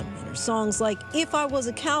feminism in her songs like If I Was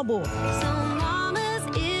a Cowboy.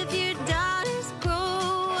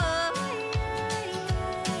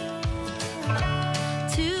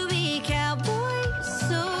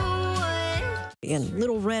 And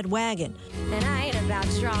Little Red Wagon. And I ain't about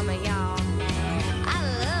drama, y'all. I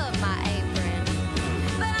love my apron,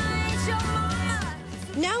 but I ain't your mama.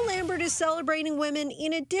 Now Lambert is celebrating women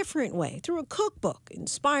in a different way through a cookbook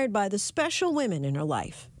inspired by the special women in her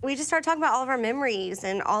life. We just started talking about all of our memories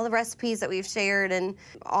and all the recipes that we've shared and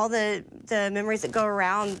all the memories that go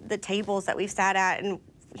around the tables that we've sat at, and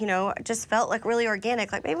you know, it just felt like really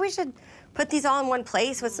organic. Like maybe we should put these all in one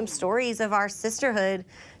place with some stories of our sisterhood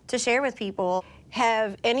to share with people.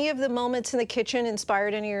 Have any of the moments in the kitchen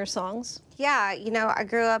inspired any of your songs? Yeah, you know, I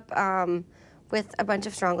grew up with a bunch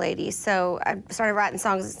of strong ladies, so I started writing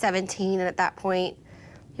songs at 17, and at that point,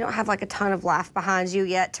 you don't have like a ton of life behind you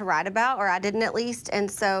yet to write about, or I didn't at least,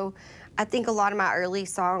 and so I think a lot of my early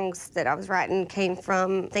songs that I was writing came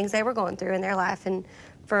from things they were going through in their life and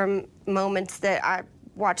from moments that I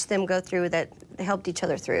watched them go through that they helped each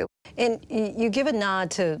other through. And you give a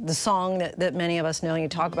nod to the song that many of us know. You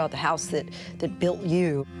talk about the house that built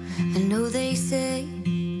you. I know they say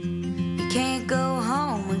you can't go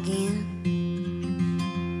home again.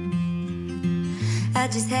 I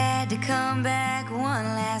just had to come back one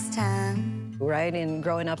last time. Right, and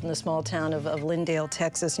growing up in the small town of Lindale,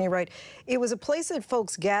 Texas, and you write, it was a place that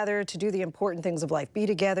folks gather to do the important things of life, be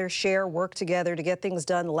together, share, work together, to get things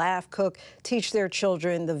done, laugh, cook, teach their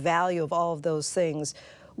children the value of all of those things.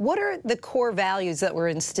 What are the core values that were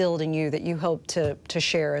instilled in you that you hope to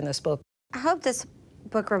share in this book? I hope this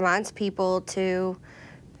book reminds people to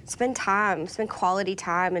spend quality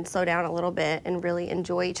time, and slow down a little bit and really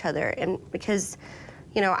enjoy each other. And because,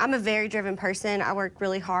 you know, I'm a very driven person. I work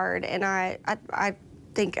really hard, and I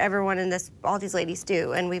think everyone in this, all these ladies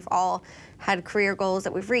do, and we've all had career goals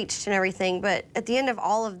that we've reached and everything. But at the end of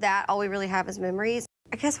all of that, all we really have is memories.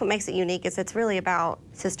 I guess what makes it unique is it's really about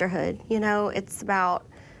sisterhood. You know, it's about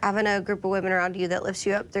having a group of women around you that lifts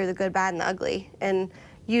you up through the good, bad, and the ugly. And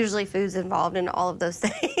usually food's involved in all of those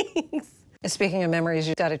things. Speaking of memories,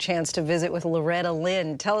 you got a chance to visit with Loretta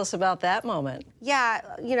Lynn. Tell us about that moment. Yeah,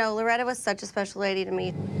 you know, Loretta was such a special lady to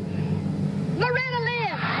me. Loretta Lynn!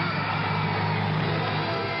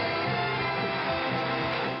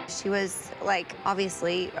 She was, like,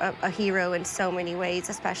 obviously a hero in so many ways,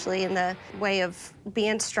 especially in the way of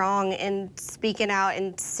being strong and speaking out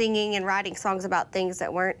and singing and writing songs about things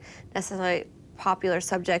that weren't necessarily popular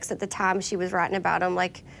subjects at the time. She was writing about them,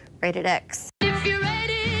 like Rated X. If you're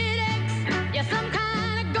rated X, you're some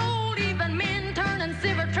kind of gold, even men turn and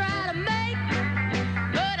silver try to make.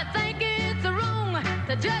 But I think it's wrong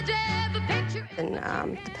to judge every picture.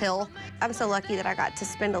 And The Pill. I'm so lucky that I got to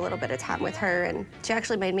spend a little bit of time with her, and she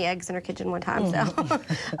actually made me eggs in her kitchen one time,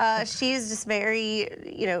 so she's just very,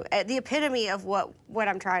 you know, the epitome of what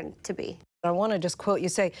I'm trying to be. I want to just quote you,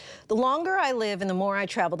 say, the longer I live and the more I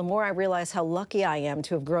travel, the more I realize how lucky I am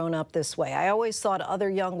to have grown up this way. I always thought other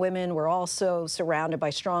young women were also surrounded by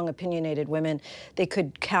strong, opinionated women they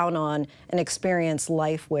could count on and experience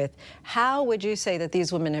life with. How would you say that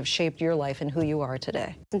these women have shaped your life and who you are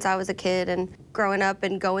today? Since I was a kid and growing up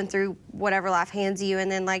and going through whatever life hands you,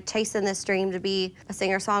 and then like chasing this dream to be a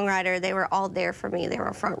singer-songwriter, they were all there for me. They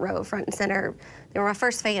were front row, front and center. They were my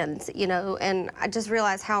first fans, you know, and I just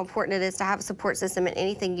realized how important it is to have a support system in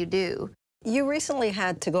anything you do. You recently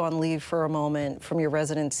had to go on leave for a moment from your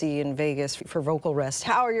residency in Vegas for vocal rest.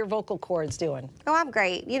 How are your vocal cords doing? Oh, I'm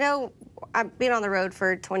great. You know, I've been on the road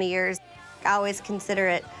for 20 years. I always consider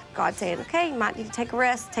it God saying, okay, you might need to take a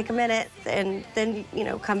rest, take a minute, and then, you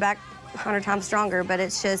know, come back 100 times stronger. But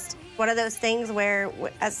it's just one of those things where,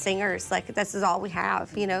 as singers, like, this is all we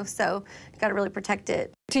have, you know, so you got to really protect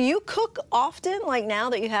it. Do you cook often, like now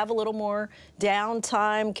that you have a little more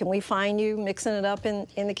downtime? Can we find you mixing it up in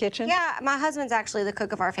the kitchen? Yeah, my husband's actually the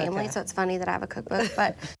cook of our family, so it's funny that I have a cookbook,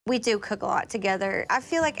 but we do cook a lot together. I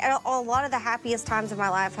feel like a lot of the happiest times of my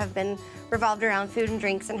life have been revolved around food and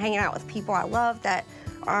drinks and hanging out with people I love that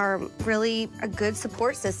are really a good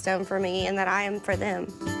support system for me and that I am for them.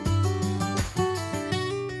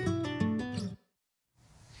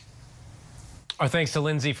 Our thanks to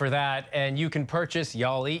Lindsay for that, and you can purchase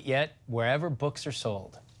Y'all Eat Yet wherever books are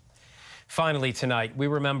sold. Finally tonight, we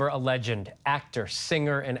remember a legend, actor,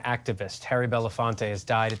 singer, and activist. Harry Belafonte has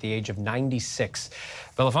died at the age of 96.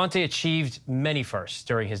 Belafonte achieved many firsts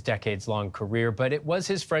during his decades-long career, but it was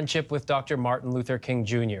his friendship with Dr. Martin Luther King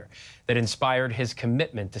Jr. that inspired his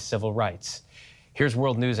commitment to civil rights. Here's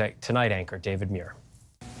World News Tonight anchor David Muir.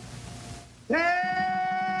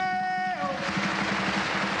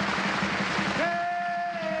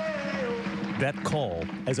 That call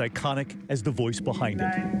as iconic as the voice behind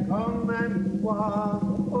it.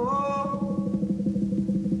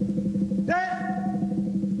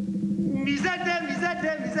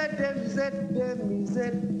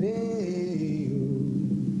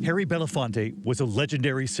 Harry Belafonte was a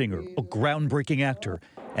legendary singer, a groundbreaking actor,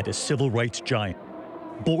 and a civil rights giant.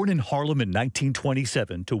 Born in Harlem in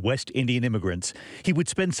 1927 to West Indian immigrants, he would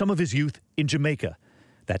spend some of his youth in Jamaica.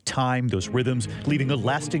 That time, those rhythms, leaving a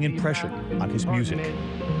lasting impression on his music.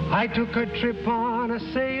 I took a trip on a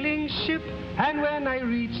sailing ship, and when I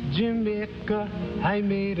reached Jamaica, I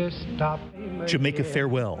made a stop. Jamaica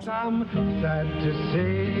Farewell. I'm sad to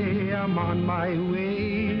say I'm on my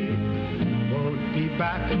way. Won't be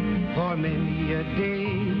back for many a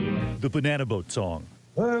day. The Banana Boat Song.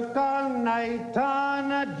 Work all night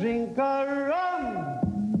on a drink of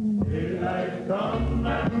rum. Daylight come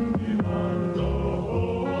and we won't go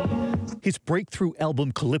home. His breakthrough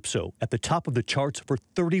album Calypso at the top of the charts for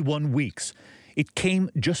 31 weeks. It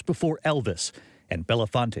came just before Elvis, and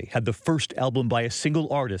Belafonte had the first album by a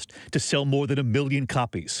single artist to sell more than 1 million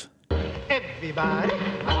copies. Everybody,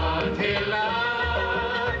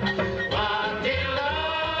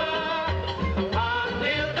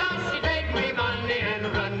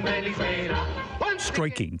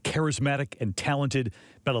 Striking, charismatic, and talented,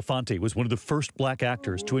 Belafonte was one of the first black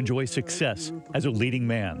actors to enjoy success as a leading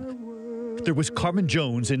man. There was Carmen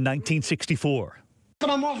Jones in 1964. But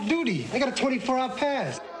I'm off duty. I got a 24-hour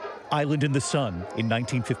pass. Island in the Sun in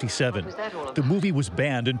 1957. The movie was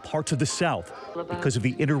banned in parts of the South because of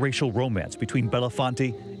the interracial romance between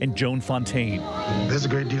Belafonte and Joan Fontaine. There's a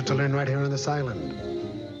great deal to learn right here on this island.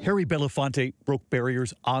 Harry Belafonte broke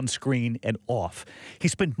barriers on screen and off. He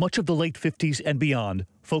spent much of the late 50s and beyond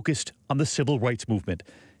focused on the civil rights movement.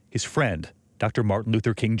 His friend, Dr. Martin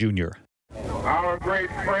Luther King Jr. Our great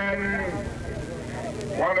friend,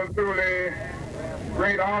 one of the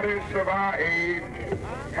great artists of our age,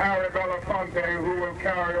 Harry Belafonte, who will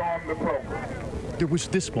carry on the program. There was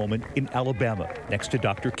this moment in Alabama, next to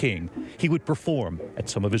Dr. King. He would perform at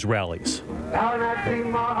some of his rallies. Down at the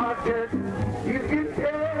market, you can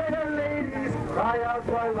hear ladies cry out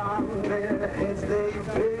while on their heads they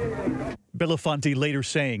pay. Belafonte later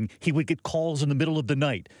saying he would get calls in the middle of the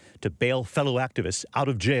night to bail fellow activists out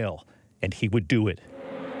of jail, and he would do it.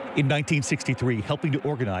 In 1963, helping to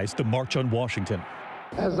organize the March on Washington.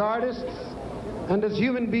 As artists and as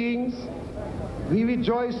human beings, we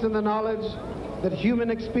rejoice in the knowledge that human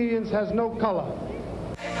experience has no color.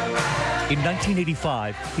 In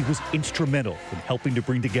 1985, he was instrumental in helping to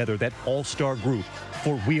bring together that all-star group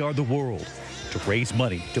for We Are the World to raise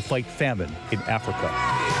money to fight famine in Africa.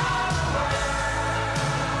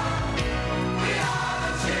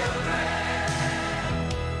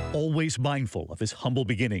 Always mindful of his humble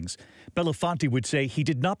beginnings, Belafonte would say he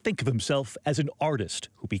did not think of himself as an artist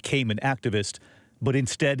who became an activist, but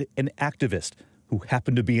instead an activist who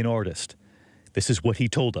happened to be an artist. This is what he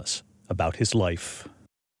told us about his life.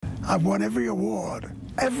 I've won every award,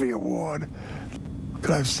 every award.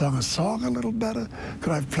 Could I have sung a song a little better?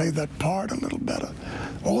 Could I have played that part a little better?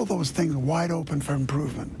 All those things wide open for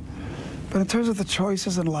improvement. But in terms of the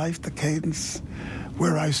choices in life, the cadence,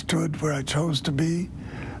 where I stood, where I chose to be,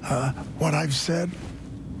 what I've said,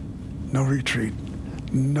 no retreat,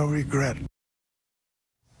 no regret.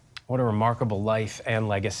 What a remarkable life and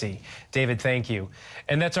legacy. David, thank you.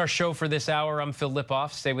 And that's our show for this hour. I'm Phil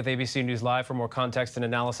Lipoff. Stay with ABC News Live for more context and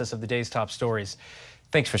analysis of the day's top stories.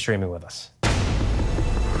 Thanks for streaming with us.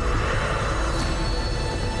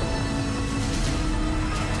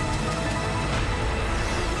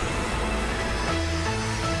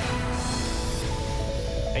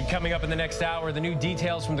 And coming up in the next hour, the new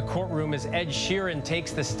details from the courtroom as Ed Sheeran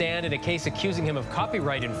takes the stand in a case accusing him of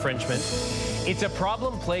copyright infringement. It's a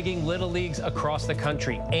problem plaguing little leagues across the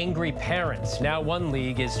country. Angry parents. Now one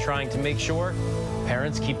league is trying to make sure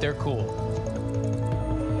parents keep their cool.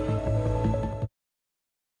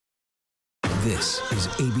 This is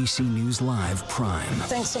ABC News Live Prime.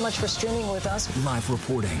 Thanks so much for streaming with us. Live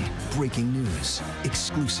reporting, breaking news,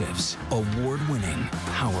 exclusives, award-winning,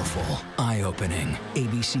 powerful, eye-opening.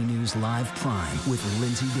 ABC News Live Prime with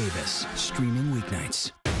Lindsay Davis. Streaming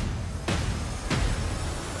weeknights.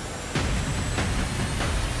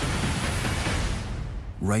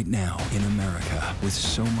 right now in America, with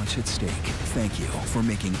so much at stake. Thank you for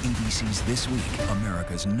making ABC's This Week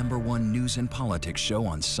America's #1 news and politics show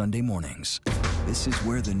on Sunday mornings. This is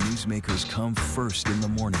where the newsmakers come first in the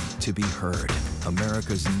morning to be heard.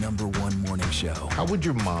 America's #1 morning show. How would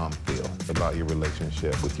your mom feel about your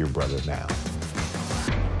relationship with your brother now?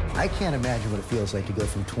 I can't imagine what it feels like to go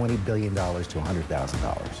from $20 billion to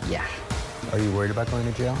 $100,000. Yeah. Are you worried about going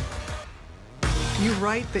to jail? You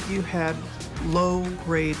write that you had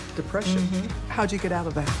low-grade depression. How'd you get out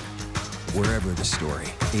of that? Wherever the story,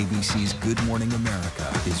 ABC's Good Morning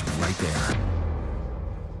America is right there.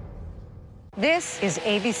 This is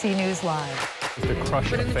ABC News Live. The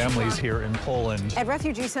crush of families here in Poland. At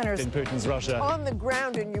refugee centers In Putin's Russia. On the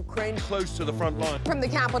ground in Ukraine. Close to the front line. From the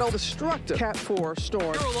capital, destructive Cat 4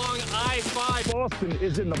 storm. You're along I-5. Boston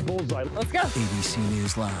is in the bullseye. Let's go. ABC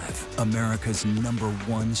News Live, America's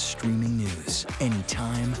 #1 streaming news.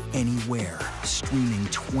 Anytime, anywhere. Streaming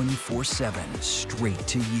 24/7, straight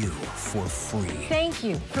to you for free. Thank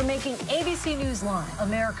you for making ABC News Live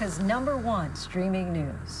America's #1 streaming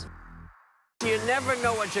news. You never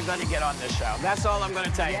know what you're going to get on this show. That's all I'm going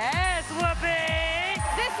to tell you. Yes, Whoopi!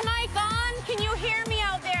 Is this mic on? Can you hear me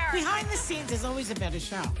out there? Behind the scenes is always a better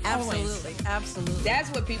show. Absolutely, absolutely.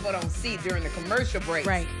 That's what people don't see during the commercial break.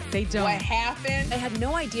 Right, they don't. What happened? I had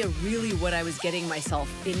no idea really what I was getting myself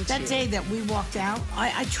into. That day that we walked out,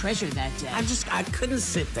 I treasured that day. I couldn't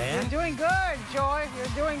sit there. You're doing good, Joy.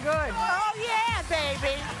 You're doing good. Oh, yeah,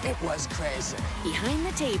 baby. It was crazy. Behind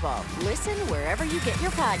the Table. Listen wherever you get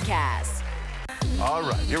your podcasts. All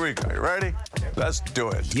right, here we go. You ready? Let's do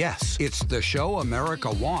it. Yes, it's the show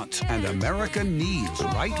America wants and America needs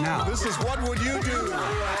right now. This is What Would You Do?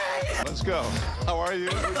 Let's go. How are you?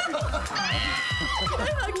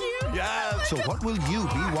 Yes. So what will you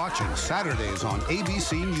be watching Saturdays on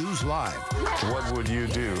ABC News Live? What would you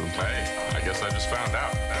do? Hey, I guess I just found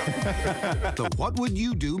out. The What Would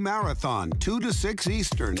You Do Marathon, 2 to 6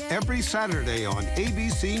 Eastern, every Saturday on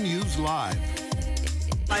ABC News Live.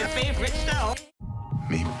 My favorite show.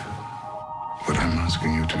 Meep, what I'm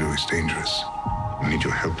asking you to do is dangerous. I need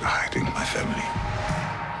your help to hiding my family.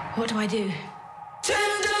 What do I do?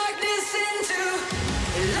 Turn darkness into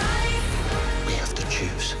light. We have to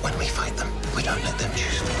choose when we fight them. We don't let them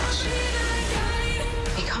choose for us.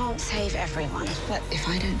 We can't save everyone, but if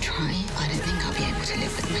I don't try, I don't think I'll be able to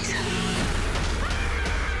live with myself.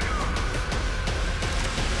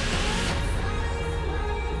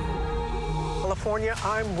 California,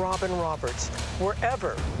 I'm Robin Roberts.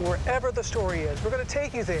 Wherever the story is, we're going to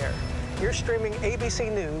take you there. You're streaming ABC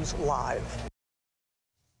News Live.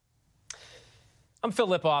 I'm Phil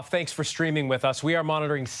Lipoff. Thanks for streaming with us. We are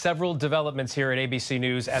monitoring several developments here at ABC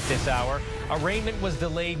News at this hour. Arraignment was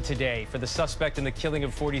delayed today for the suspect in the killing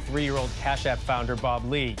of 43-year-old Cash App founder Bob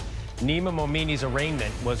Lee. Nima Momini's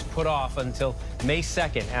arraignment was put off until May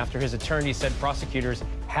 2nd after his attorney said prosecutors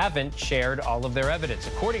haven't shared all of their evidence.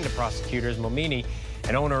 According to prosecutors, Momini,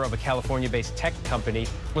 an owner of a California-based tech company,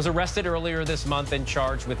 was arrested earlier this month and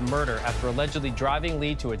charged with murder after allegedly driving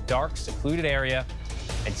Lee to a dark, secluded area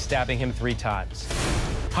and stabbing him 3 times.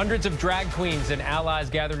 Hundreds of drag queens and allies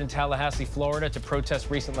gathered in Tallahassee, Florida to protest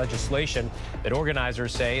recent legislation that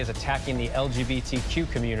organizers say is attacking the LGBTQ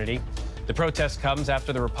community. The protest comes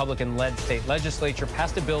after the Republican-led state legislature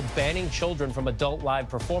passed a bill banning children from adult live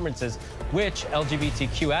performances, which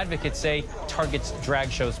LGBTQ advocates say targets drag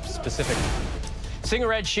shows specifically.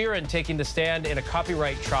 Singer Ed Sheeran taking the stand in a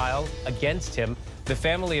copyright trial against him. The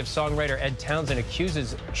family of songwriter Ed Townsend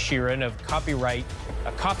accuses Sheeran of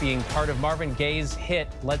copying part of Marvin Gaye's hit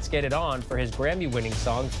Let's Get It On for his Grammy-winning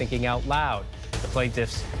song Thinking Out Loud. The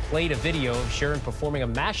plaintiffs played a video of Sheeran performing a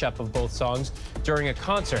mashup of both songs during a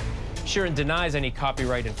concert. Sheeran denies any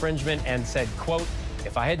copyright infringement and said, quote,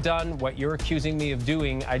 "If I had done what you're accusing me of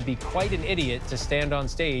doing, I'd be quite an idiot to stand on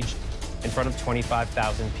stage in front of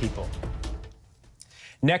 25,000 people."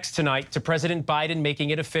 Next tonight, to President Biden making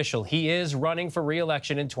it official. He is running for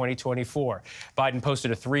re-election in 2024. Biden posted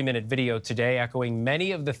a 3-minute video today echoing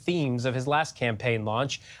many of the themes of his last campaign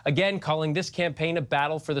launch, again calling this campaign a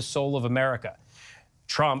battle for the soul of America.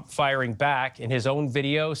 Trump firing back in his own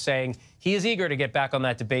video, saying he is eager to get back on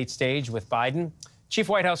that debate stage with Biden. Chief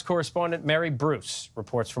White House correspondent Mary Bruce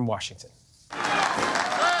reports from Washington.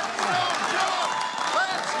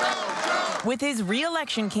 With his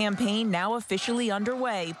re-election campaign now officially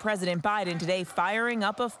underway, President Biden today firing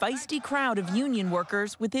up a feisty crowd of union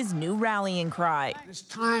workers with his new rallying cry. It's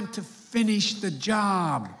time to finish the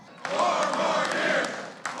job.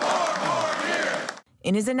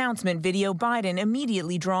 In his announcement video, Biden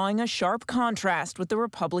immediately drawing a sharp contrast with the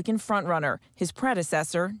Republican frontrunner, his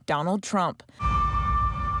predecessor, Donald Trump.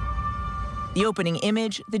 The opening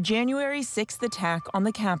image, the January 6th attack on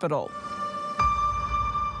the Capitol.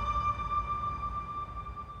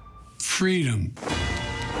 Freedom,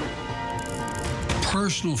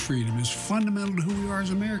 personal freedom, is fundamental to who we are as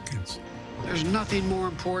Americans. There's nothing more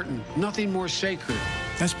important, nothing more sacred.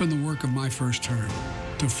 That's been the work of my first term,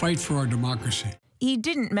 to fight for our democracy. He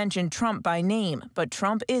didn't mention Trump by name, but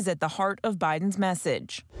Trump is at the heart of Biden's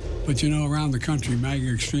message. But you know, around the country,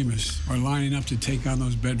 MAGA extremists are lining up to take on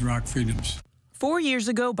those bedrock freedoms. 4 years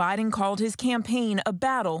ago, Biden called his campaign a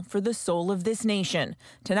battle for the soul of this nation.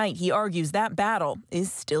 Tonight, he argues that battle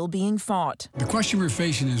is still being fought. The question we're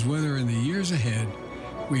facing is whether in the years ahead,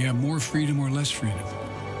 we have more freedom or less freedom,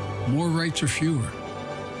 more rights or fewer.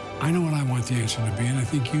 I know what I want the answer to be, and I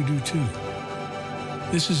think you do too.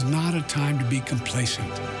 This is not a time to be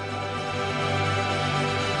complacent.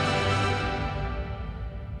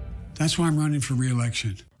 That's why I'm running for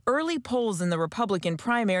re-election. Early polls in the Republican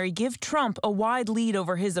primary give Trump a wide lead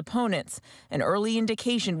over his opponents, an early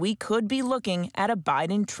indication we could be looking at a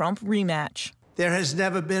Biden-Trump rematch. There has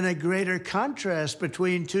never been a greater contrast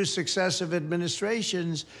between two successive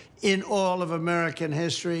administrations in all of American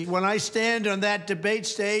history. When I stand on that debate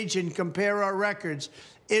stage and compare our records,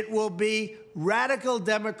 it will be radical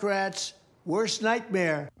Democrats' worst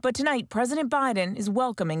nightmare. But tonight, President Biden is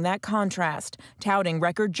welcoming that contrast, touting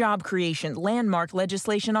record job creation, landmark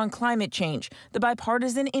legislation on climate change, the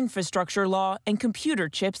bipartisan infrastructure law, and computer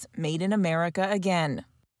chips made in America again.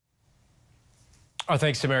 Our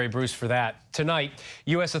thanks to Mary Bruce for that. Tonight,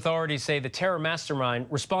 U.S. authorities say the terror mastermind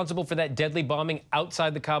responsible for that deadly bombing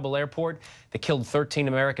outside the Kabul airport that killed 13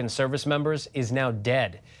 American service members is now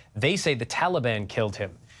dead. They say the Taliban killed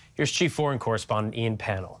him. Here's Chief Foreign Correspondent Ian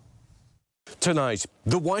Pannell. Tonight,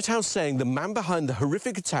 the White House saying the man behind the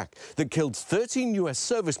horrific attack that killed 13 U.S.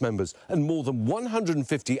 service members and more than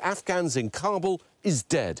 150 Afghans in Kabul is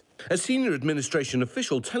dead. A senior administration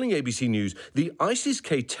official telling ABC News the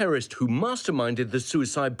ISIS-K terrorist who masterminded the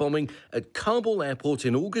suicide bombing at Kabul airport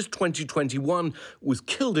in August 2021 was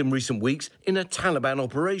killed in recent weeks in a Taliban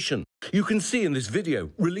operation. You can see in this video,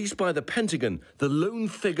 released by the Pentagon, the lone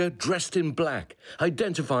figure dressed in black,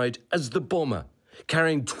 identified as the bomber,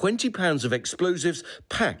 carrying 20 pounds of explosives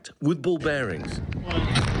packed with ball bearings.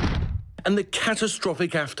 And the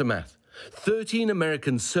catastrophic aftermath. 13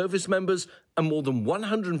 American service members and more than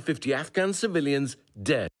 150 Afghan civilians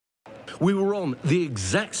dead. We were on the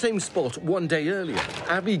exact same spot one day earlier,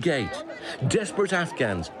 Abbey Gate. Desperate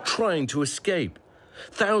Afghans trying to escape.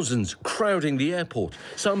 Thousands crowding the airport,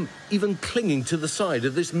 some even clinging to the side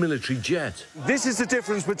of this military jet. This is the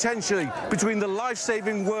difference potentially between the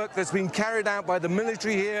life-saving work that's been carried out by the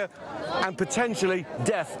military here and potentially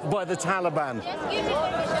death by the Taliban.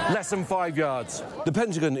 Less than 5 yards. The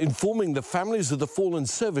Pentagon informing the families of the fallen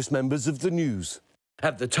service members of the news.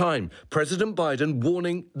 At the time, President Biden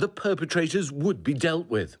warning the perpetrators would be dealt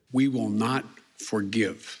with. We will not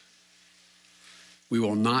forgive. We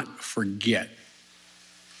will not forget.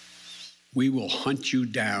 We will hunt you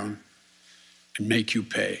down and make you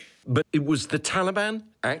pay. But it was the Taliban,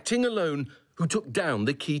 acting alone, who took down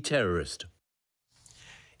the key terrorist.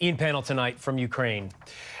 Ian Pannell tonight from Ukraine.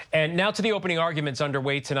 And now to the opening arguments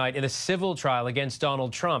underway tonight in a civil trial against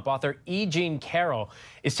Donald Trump. Author E. Jean Carroll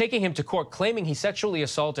is taking him to court, claiming he sexually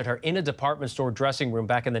assaulted her in a department store dressing room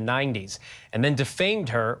back in the 90s and then defamed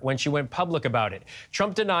her when she went public about it.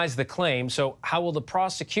 Trump denies the claim, so how will the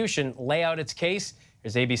prosecution lay out its case?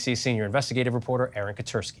 Here's ABC senior investigative reporter Aaron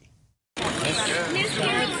Katursky.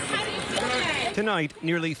 Tonight,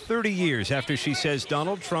 nearly 30 years after she says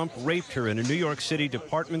Donald Trump raped her in a New York City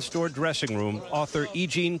department store dressing room, author E.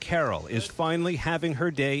 Jean Carroll is finally having her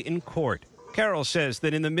day in court. Carroll says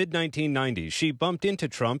that in the mid-1990s, she bumped into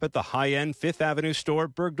Trump at the high-end Fifth Avenue store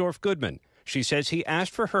Bergdorf Goodman. She says he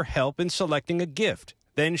asked for her help in selecting a gift.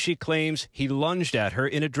 Then she claims he lunged at her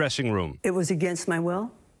in a dressing room. It was against my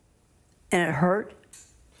will, and it hurt.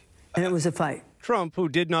 And it was a fight. Trump, who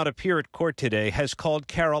did not appear at court today, has called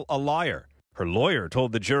Carroll a liar. Her lawyer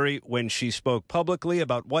told the jury when she spoke publicly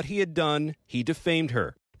about what he had done, he defamed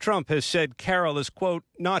her. Trump has said Carroll is, quote,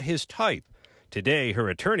 not his type. Today, her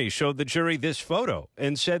attorney showed the jury this photo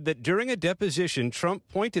and said that during a deposition, Trump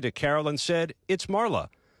pointed at Carroll and said, it's Marla,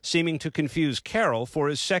 seeming to confuse Carroll for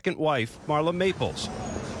his second wife, Marla Maples.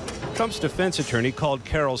 Trump's defense attorney called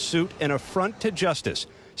Carroll's suit an affront to justice,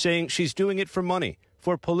 saying she's doing it for money,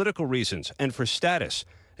 for political reasons, and for status,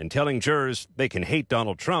 and telling jurors they can hate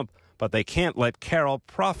Donald Trump, but they can't let Carroll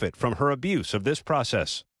profit from her abuse of this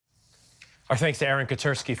process. Our thanks to Aaron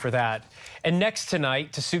Katersky for that. And next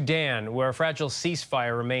tonight to Sudan, where a fragile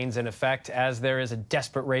ceasefire remains in effect as there is a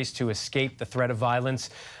desperate race to escape the threat of violence.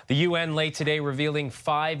 The UN late today revealing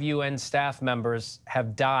 5 UN staff members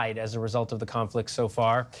have died as a result of the conflict so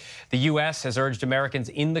far. The U.S. has urged Americans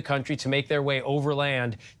in the country to make their way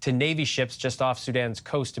overland to Navy ships just off Sudan's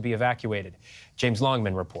coast to be evacuated. James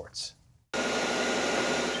Longman reports.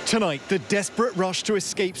 Tonight, the desperate rush to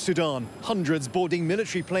escape Sudan. Hundreds boarding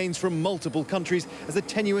military planes from multiple countries as a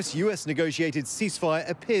tenuous US-negotiated ceasefire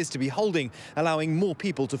appears to be holding, allowing more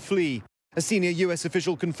people to flee. A senior US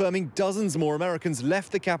official confirming dozens more Americans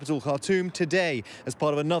left the capital Khartoum today as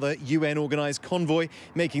part of another UN-organized convoy,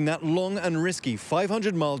 making that long and risky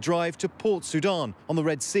 500-mile drive to Port Sudan on the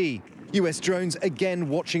Red Sea. US drones again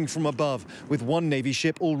watching from above, with one Navy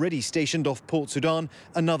ship already stationed off Port Sudan,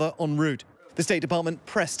 another en route. The State Department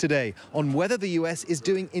pressed today on whether the U.S. is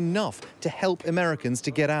doing enough to help Americans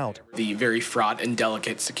to get out. The very fraught and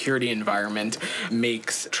delicate security environment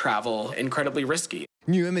makes travel incredibly risky.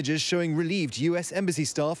 New images showing relieved U.S. embassy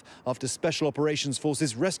staff after Special Operations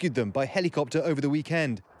Forces rescued them by helicopter over the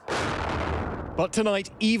weekend. But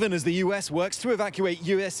tonight, even as the U.S. works to evacuate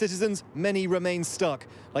U.S. citizens, many remain stuck,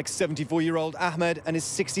 like 74-year-old Ahmed and his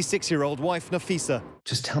 66-year-old wife, Nafisa.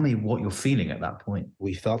 Just tell me what you're feeling at that point.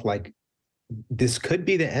 We felt like this could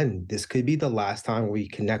be the end. This could be the last time we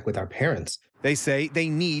connect with our parents. They say they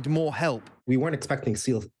need more help. We weren't expecting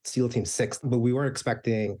SEAL Team 6, but we were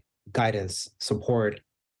expecting guidance, support.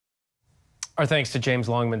 Our thanks to James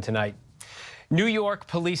Longman tonight. New York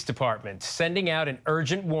Police Department sending out an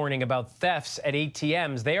urgent warning about thefts at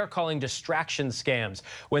ATMs. They are calling distraction scams,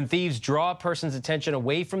 when thieves draw a person's attention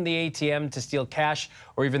away from the ATM to steal cash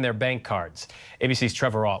or even their bank cards. ABC's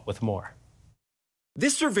Trevor Ault with more.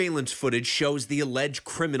 This surveillance footage shows the alleged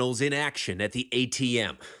criminals in action at the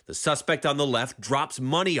ATM. The suspect on the left drops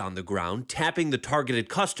money on the ground, tapping the targeted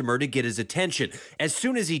customer to get his attention. As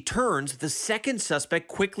soon as he turns, the second suspect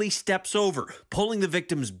quickly steps over, pulling the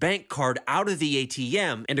victim's bank card out of the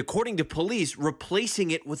ATM and, according to police,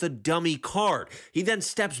 replacing it with a dummy card. He then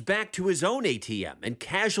steps back to his own ATM and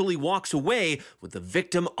casually walks away, with the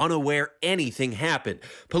victim unaware anything happened.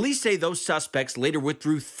 Police say those suspects later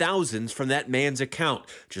withdrew thousands from that man's account.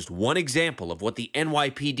 Just one example of what the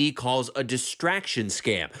NYPD calls a distraction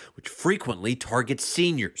scam, which frequently targets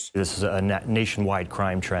seniors. This is a nationwide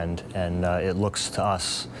crime trend, and it looks to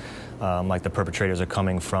us like the perpetrators are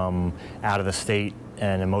coming from out of the state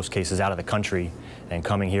and in most cases out of the country and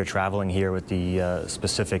coming here, traveling here with the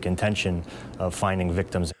specific intention of finding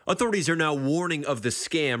victims. Authorities are now warning of the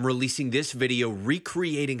scam, releasing this video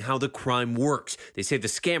recreating how the crime works. They say the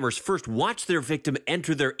scammers first watch their victim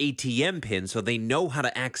enter their ATM PIN so they know how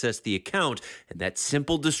to access the account, and that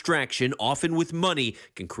simple distraction, often with money,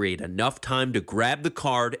 can create enough time to grab the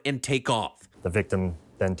card and take off. The victim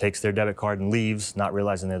then takes their debit card and leaves, not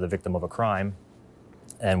realizing they're the victim of a crime.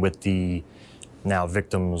 And with the now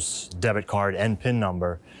victim's debit card and PIN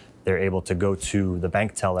number, they're able to go to the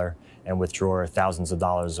bank teller and withdraw thousands of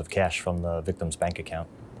dollars of cash from the victim's bank account.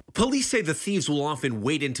 Police say the thieves will often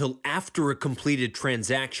wait until after a completed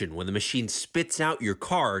transaction, when the machine spits out your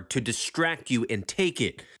card, to distract you and take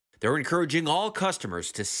it. They're encouraging all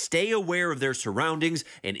customers to stay aware of their surroundings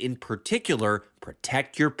and, in particular,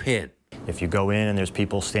 protect your PIN. If you go in and there's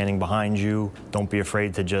people standing behind you, don't be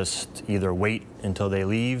afraid to just either wait until they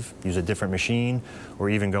leave, use a different machine, or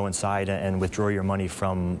even go inside and withdraw your money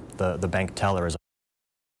from the bank teller.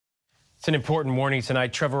 It's an important warning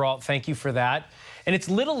tonight. Trevor Ault, thank you for that. And it's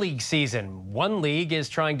Little League season. One league is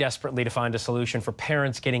trying desperately to find a solution for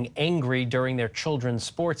parents getting angry during their children's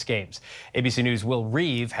sports games. ABC News' Will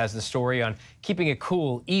Reeve has the story on keeping it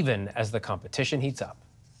cool even as the competition heats up.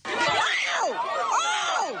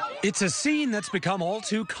 It's a scene that's become all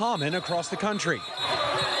too common across the country.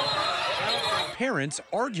 Parents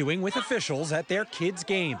arguing with officials at their kids'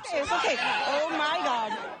 games. It's okay. Oh my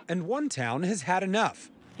God. And one town has had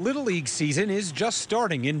enough. Little League season is just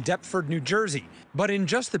starting in Deptford, New Jersey. But in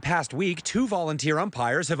just the past week, 2 volunteer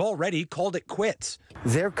umpires have already called it quits.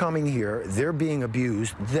 They're coming here, they're being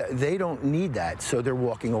abused, they don't need that, so they're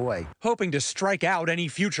walking away. Hoping to strike out any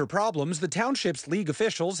future problems, the township's league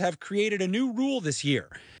officials have created a new rule this year.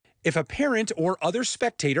 If a parent or other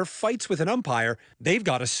spectator fights with an umpire, they've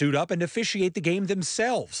got to suit up and officiate the game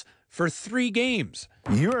themselves for 3 games.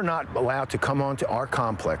 You're not allowed to come onto our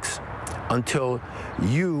complex until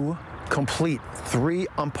you complete 3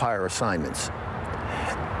 umpire assignments.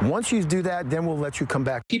 Once you do that, then we'll let you come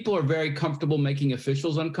back. People are very comfortable making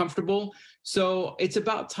officials uncomfortable. So it's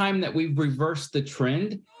about time that we've reversed the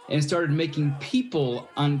trend and started making people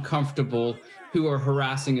uncomfortable who are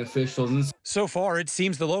harassing officials. So far, it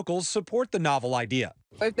seems the locals support the novel idea.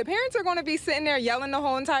 If the parents are going to be sitting there yelling the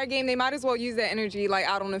whole entire game, they might as well use that energy like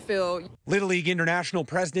out on the field. Little League International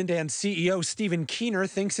President and CEO Stephen Keener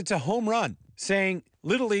thinks it's a home run, saying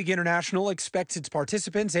Little League International expects its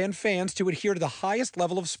participants and fans to adhere to the highest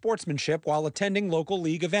level of sportsmanship while attending local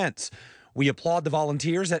league events. We applaud the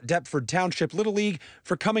volunteers at Deptford Township Little League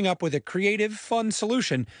for coming up with a creative, fun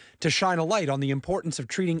solution to shine a light on the importance of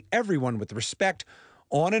treating everyone with respect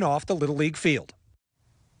on and off the Little League field.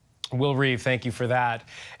 Will Reeve, thank you for that.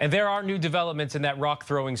 And there are new developments in that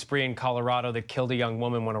rock-throwing spree in Colorado that killed a young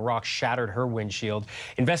woman when a rock shattered her windshield.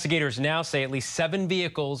 Investigators now say at least 7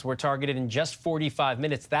 vehicles were targeted in just 45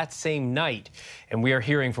 minutes that same night. And we are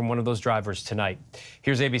hearing from one of those drivers tonight.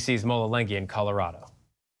 Here's ABC's Mola Lenghi in Colorado.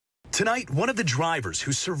 Tonight, one of the drivers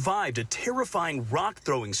who survived a terrifying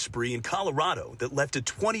rock-throwing spree in Colorado that left a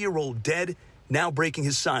 20-year-old dead, now breaking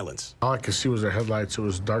his silence. All I could see was the headlights. It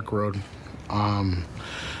was a dark road.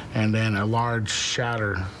 And then a large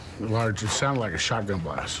shatter. It sounded like a shotgun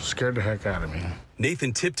blast. It scared the heck out of me.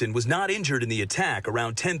 Nathan Tipton was not injured in the attack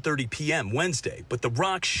around 10:30 p.m. Wednesday, but the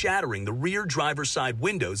rock shattering the rear driver's side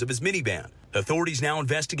windows of his minivan. Authorities now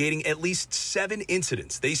investigating at least 7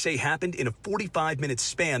 incidents they say happened in a 45-minute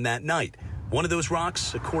span that night. One of those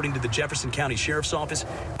rocks, according to the Jefferson County Sheriff's Office,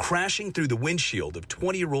 crashing through the windshield of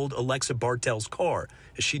 20-year-old Alexa Bartel's car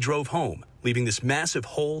as she drove home, leaving this massive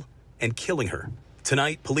hole and killing her.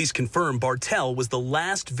 Tonight, police confirm Bartel was the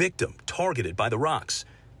last victim targeted by the rocks.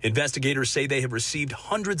 Investigators say they have received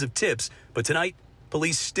hundreds of tips, but tonight,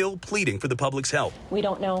 police still pleading for the public's help. We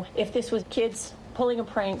don't know if this was kids pulling a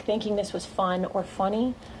prank, thinking this was fun or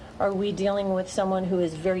funny. Are we dealing with someone who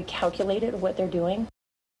is very calculated what they're doing?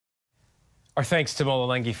 Our thanks to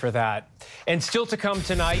Mola Lenghi for that. And still to come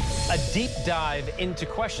tonight, a deep dive into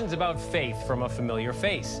questions about faith from a familiar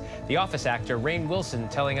face. The Office actor Rainn Wilson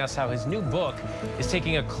telling us how his new book is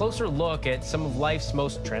taking a closer look at some of life's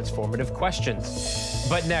most transformative questions.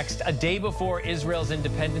 But next, a day before Israel's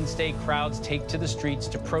Independence Day, crowds take to the streets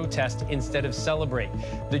to protest instead of celebrate.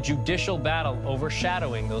 The judicial battle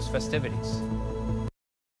overshadowing those festivities.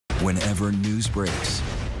 Whenever news breaks,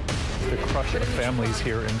 the crush of families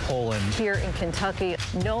here in Poland. Here in Kentucky,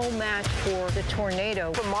 no match for the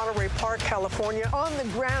tornado. From Monterey Park, California, on the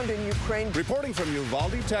ground in Ukraine. Reporting from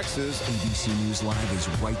Uvalde, Texas. ABC News Live is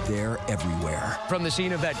right there everywhere. From the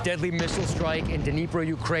scene of that deadly missile strike in Dnipro,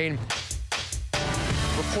 Ukraine.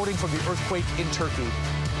 Reporting from the earthquake in Turkey.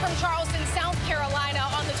 From Charleston, South Carolina,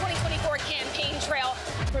 on the 2024 campaign trail.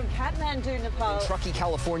 From Kathmandu, Nepal. In Truckee,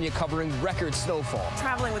 California, covering record snowfall.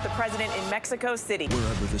 Traveling with the president in Mexico City.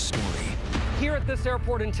 Wherever the story. Here at this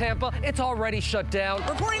airport in Tampa, it's already shut down.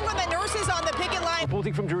 Reporting from the nurses on the picket line.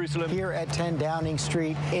 Reporting from Jerusalem. Here at 10 Downing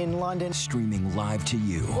Street in London. Streaming live to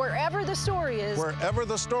you. Wherever the story is. Wherever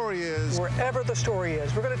the story is. Wherever the story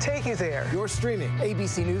is. We're going to take you there. You're streaming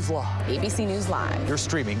ABC News Live. ABC News Live. You're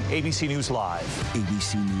streaming ABC News Live.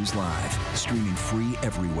 ABC News Live. Streaming free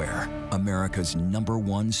everywhere. America's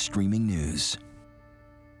 #1 streaming news.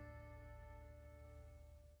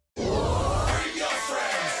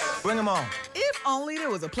 Bring them on. If only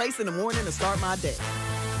there was a place in the morning to start my day.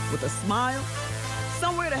 With a smile,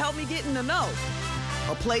 somewhere to help me get in the know.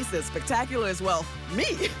 A place as spectacular as, well, me.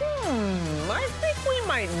 I think we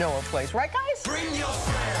might know a place, right, guys? Bring your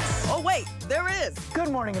friends. Oh, wait, there is. Good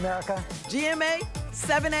morning, America. GMA,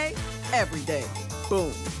 7A, every day.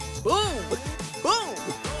 Boom, boom, boom.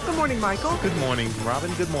 Good morning, Michael. Good morning,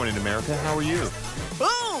 Robin. Good morning, America. How are you?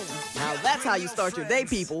 Boom. Now that's how you start your day,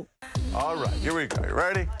 people. All right, here we go. You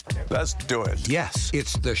ready? Let's do it. Yes,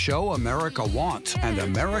 it's the show America wants and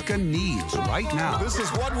America needs right now. This is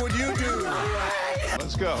What Would You Do?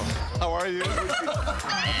 Let's go. How are you?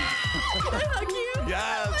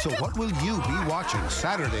 Yeah. So what will you be watching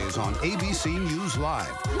Saturdays on ABC News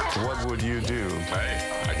Live? What would you do?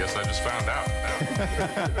 Hey, I guess I just found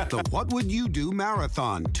out. The What Would You Do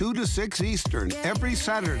Marathon, 2 to 6 Eastern, every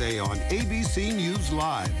Saturday on ABC News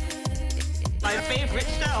Live. My favorite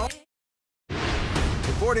show.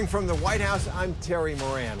 Reporting from the White House, I'm Terry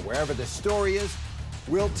Moran. Wherever the story is,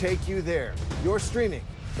 we'll take you there. You're streaming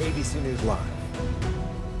ABC News Live.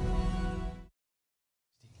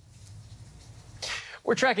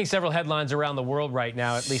 We're tracking several headlines around the world right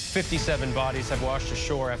now. At least 57 bodies have washed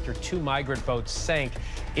ashore after 2 migrant boats sank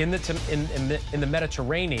in the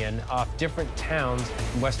Mediterranean off different towns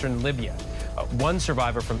in western Libya. One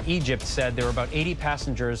survivor from Egypt said there were about 80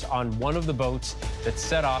 passengers on one of the boats that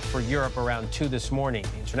set off for Europe around 2 this morning.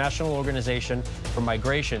 The International Organization for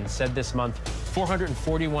Migration said this month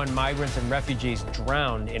 441 migrants and refugees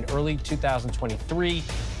drowned in early 2023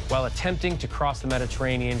 while attempting to cross the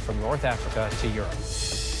Mediterranean from North Africa to Europe.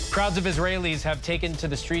 Crowds of Israelis have taken to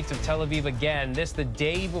the streets of Tel Aviv again, this the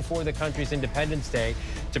day before the country's Independence Day,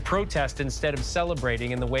 to protest instead of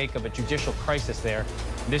celebrating in the wake of a judicial crisis there.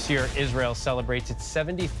 This year, Israel celebrates its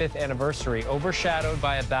 75th anniversary, overshadowed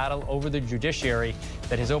by a battle over the judiciary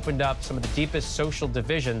that has opened up some of the deepest social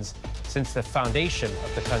divisions since the foundation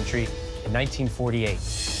of the country in 1948.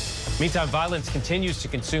 Meantime, violence continues to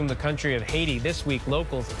consume the country of Haiti. This week,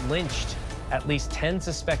 locals lynched at least 10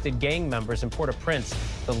 suspected gang members in Port-au-Prince.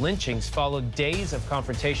 The lynchings followed days of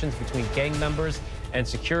confrontations between gang members and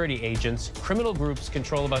security agents. Criminal groups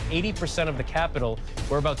control about 80% of the capital,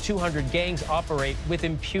 where about 200 gangs operate with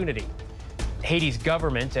impunity. Haiti's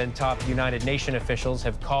government and top United Nations officials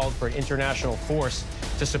have called for an international force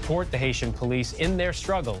to support the Haitian police in their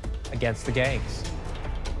struggle against the gangs.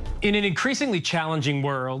 In an increasingly challenging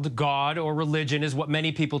world, God or religion is what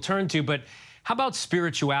many people turn to, but how about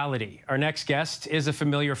spirituality? Our next guest is a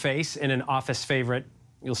familiar face and an Office favorite.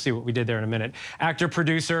 You'll see what we did there in a minute. Actor,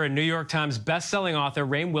 producer, and New York Times best-selling author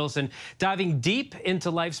Rainn Wilson, diving deep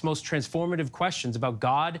into life's most transformative questions about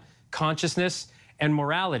God, consciousness, and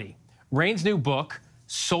morality. Rainn's new book,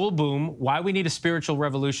 Soul Boom: Why We Need a Spiritual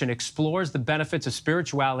Revolution, explores the benefits of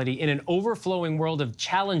spirituality in an overflowing world of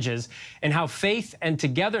challenges and how faith and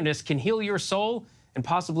togetherness can heal your soul and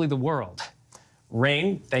possibly the world.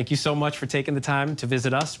 Rainn, thank you so much for taking the time to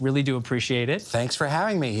visit us. Really do appreciate it. Thanks for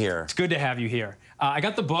having me here. It's good to have you here. I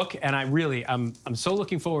got the book, and I'm so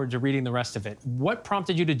looking forward to reading the rest of it. What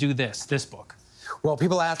prompted you to do this book? Well,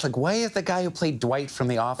 people ask, like, why is the guy who played Dwight from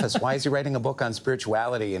The Office, why is he writing a book on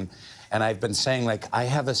spirituality? And I've been saying, like, I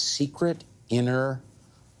have a secret inner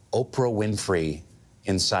Oprah Winfrey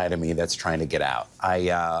inside of me that's trying to get out.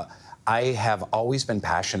 I have always been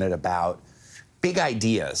passionate about big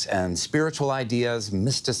ideas and spiritual ideas,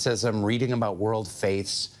 mysticism, reading about world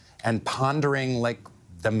faiths, and pondering, like,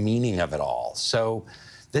 the meaning of it all. So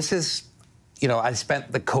this is, you know, I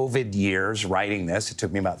spent the COVID years writing this. It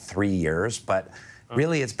took me about 3 years, but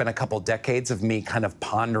really it's been a couple decades of me kind of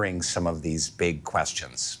pondering some of these big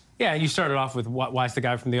questions. Yeah, and you started off with why is the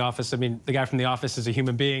guy from The Office? I mean, the guy from The Office is a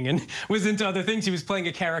human being and was into other things. He was playing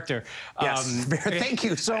a character. Yes, thank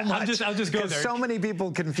you so much. I'll just go there. So many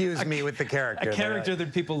people confuse me with the character. A character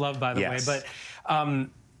that people love, by the way. Yes. But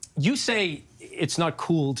you say it's not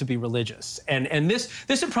cool to be religious. And this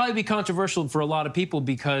would probably be controversial for a lot of people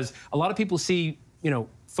because a lot of people see, you know,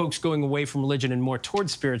 folks going away from religion and more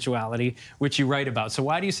towards spirituality, which you write about. So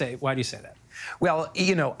why do you say that? Well,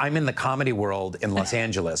 you know, I'm in the comedy world in Los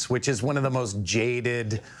Angeles, which is one of the most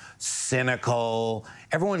jaded, cynical.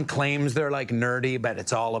 Everyone claims they're like nerdy, but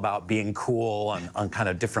it's all about being cool on kind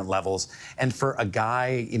of different levels. And for a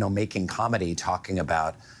guy, you know, making comedy, talking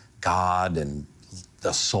about God and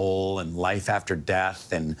the soul and life after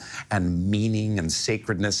death and meaning and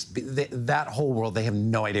sacredness, that whole world, they have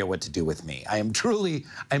no idea what to do with me. I'm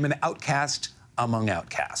an outcast among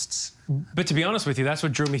outcasts. But to be honest with you, that's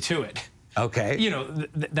what drew me to it. Okay. You know,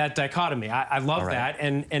 that dichotomy. I love that,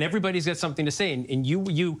 and everybody's got something to say. And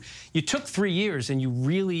you took 3 years, and you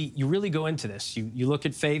really go into this. You look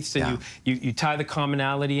at faiths, and you tie the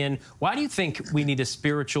commonality in. Why do you think we need a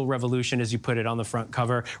spiritual revolution, as you put it on the front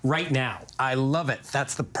cover, right now? I love it.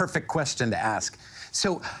 That's the perfect question to ask.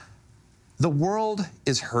 So, the world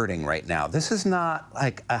is hurting right now. This is not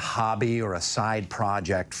like a hobby or a side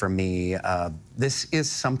project for me. This is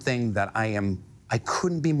something that I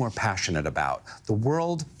couldn't be more passionate about. The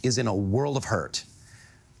world is in a world of hurt.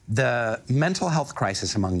 The mental health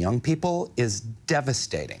crisis among young people is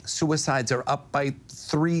devastating. Suicides are up by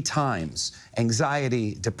 3 times.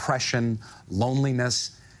 Anxiety, depression,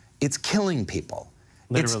 loneliness, it's killing people.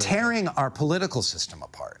 Literally. It's tearing our political system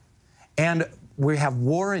apart. And we have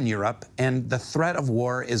war in Europe, and the threat of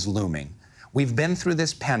war is looming. We've been through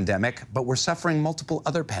this pandemic, but we're suffering multiple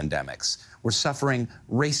other pandemics. We're suffering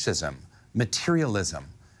racism, materialism,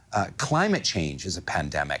 climate change is a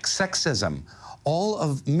pandemic, sexism, all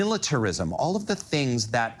of militarism, all of the things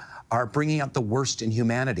that are bringing out the worst in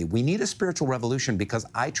humanity. We need a spiritual revolution because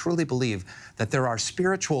I truly believe that there are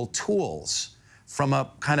spiritual tools from a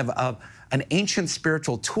kind of an ancient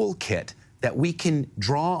spiritual toolkit that we can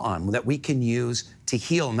draw on, that we can use to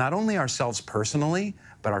heal not only ourselves personally,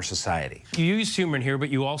 but our society. You use humor in here, but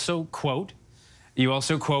you also quote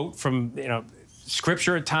from, you know,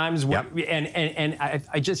 Scripture at times, and I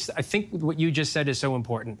think what you just said is so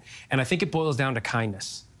important, and I think it boils down to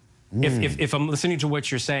kindness. If I'm listening to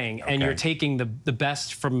what you're saying, and you're taking the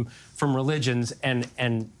best from religions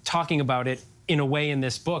and talking about it in a way in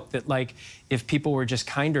this book that, like, if people were just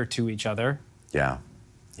kinder to each other. Yeah,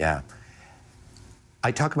 yeah.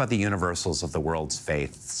 I talk about the universals of the world's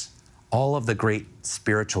faiths. All of the great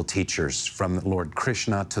spiritual teachers, from Lord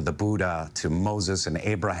Krishna to the Buddha to Moses and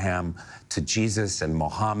Abraham to Jesus and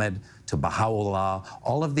Muhammad to Baha'u'llah,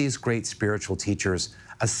 all of these great spiritual teachers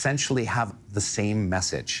essentially have the same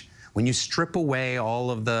message. When you strip away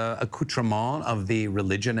all of the accoutrement of the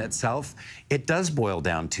religion itself, it does boil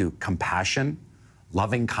down to compassion,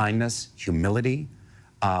 loving kindness, humility,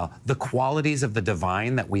 the qualities of the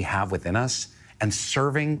divine that we have within us, and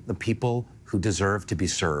serving the people who deserve to be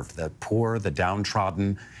served, the poor, the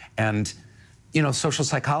downtrodden. And, you know, social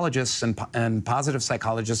psychologists and positive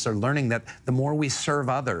psychologists are learning that the more we serve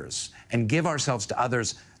others and give ourselves to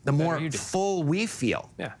others, the more full we feel.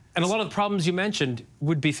 Yeah, and a lot of the problems you mentioned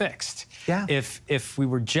would be fixed if we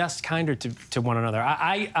were just kinder to one another.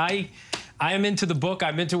 I am into the book,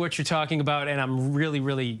 I'm into what you're talking about, and I'm really,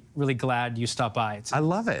 really, really glad you stopped by. It's I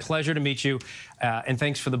love it. Pleasure to meet you, and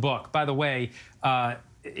thanks for the book. By the way,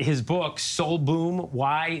 his book, Soul Boom,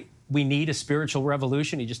 Why We Need a Spiritual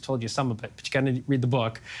Revolution, he just told you some of it, but you gotta read the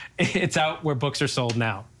book. It's out where books are sold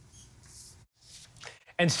now.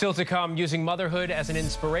 And still to come, using motherhood as an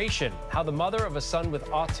inspiration, how the mother of a son with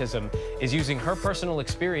autism is using her personal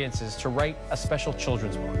experiences to write a special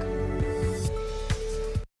children's book.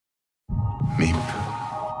 Meep,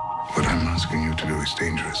 what I'm asking you to do is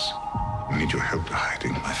dangerous. I need your help to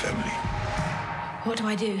hiding my family. What do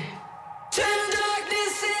I do? Turn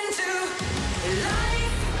darkness into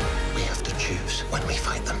light. We have to choose when we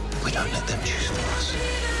fight them. We don't let them choose for us.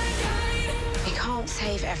 We can't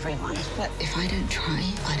save everyone, but if I don't try,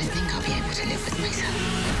 I don't think I'll be able to live with myself.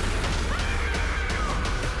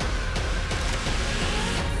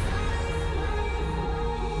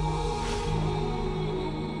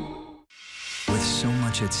 With so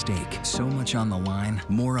much at stake, so much on the line,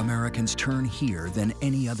 more Americans turn here than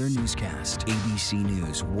any other newscast. ABC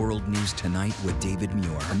News World News Tonight with David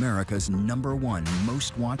Muir, America's #1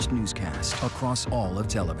 most watched newscast across all of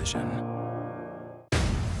television.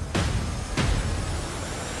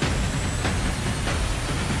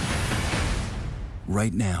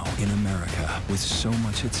 Right now in America, with so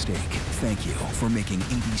much at stake, thank you for making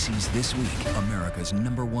ABC's This Week America's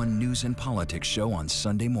 #1 news and politics show on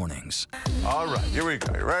Sunday mornings. All right, here we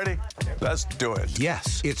go. You ready? Let's do it.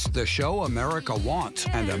 Yes, it's the show America wants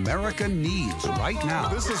and America needs right now.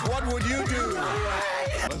 This is What Would You Do?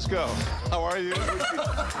 Let's go. How are you?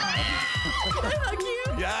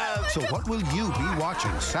 Yes. So what will you be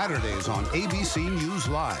watching Saturdays on ABC News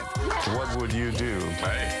Live? What would you do?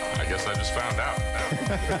 Hey, I guess I just found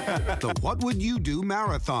out. The What Would You Do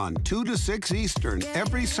Marathon, 2 to 6 Eastern,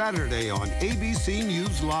 every Saturday on ABC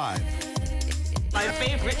News Live. My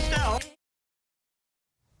favorite show.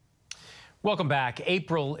 Welcome back.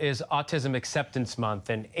 April is Autism Acceptance Month,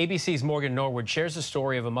 and ABC's Morgan Norwood shares the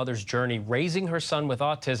story of a mother's journey raising her son with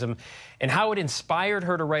autism and how it inspired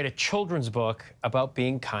her to write a children's book about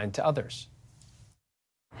being kind to others.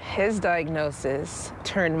 His diagnosis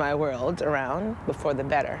turned my world around before the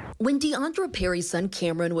better. When Deandra Perry's son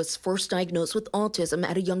Cameron was first diagnosed with autism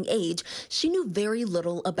at a young age, she knew very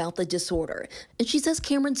little about the disorder. And she says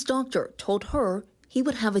Cameron's doctor told her he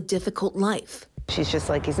would have a difficult life. She's just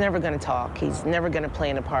like, he's never going to talk. He's never going to play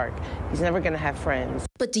in a park. He's never going to have friends.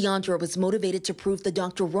 But Deandra was motivated to prove the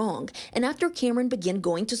doctor wrong. And after Cameron began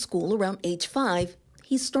going to school around age 5,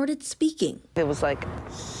 he started speaking. It was like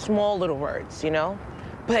small little words, you know?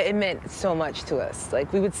 But it meant so much to us.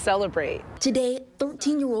 Like, we would celebrate. Today,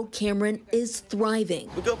 13-year-old Cameron is thriving.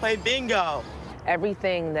 We go play bingo.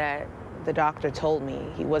 Everything that the doctor told me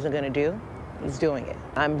he wasn't going to do, he's doing it.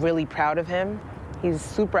 I'm really proud of him. He's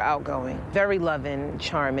super outgoing, very loving,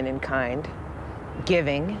 charming, and kind,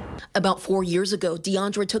 giving. About 4 years ago,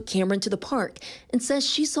 Deandra took Cameron to the park and says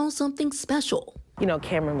she saw something special. You know,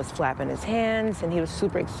 Cameron was flapping his hands, and he was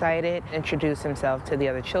super excited, introduced himself to the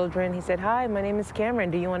other children. He said, "Hi, my name is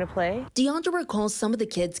Cameron. Do you want to play?" Deandra recalls some of the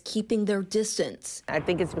kids keeping their distance. I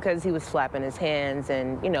think it's because he was flapping his hands,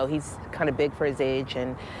 and, you know, he's kind of big for his age,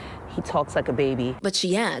 and he talks like a baby. But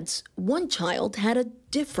she adds, one child had a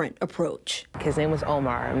different approach. His name was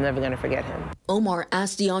Omar. I'm never going to forget him. Omar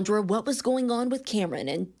asked Deandra what was going on with Cameron,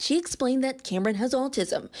 and she explained that Cameron has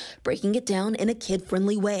autism, breaking it down in a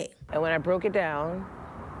kid-friendly way. And when I broke it down,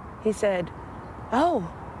 he said, "Oh,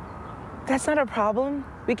 that's not a problem.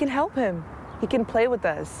 We can help him. He can play with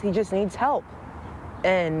us. He just needs help."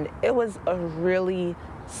 And it was a really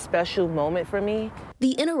special moment for me.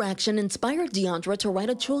 The interaction inspired Deandra to write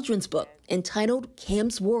a children's book entitled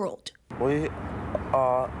Cam's World. We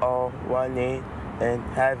are all running and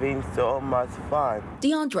having so much fun.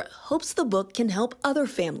 Deandra hopes the book can help other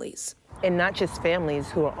families. And not just families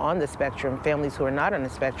who are on the spectrum, families who are not on the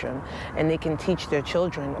spectrum, and they can teach their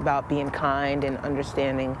children about being kind and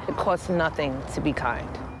understanding. It costs nothing to be kind.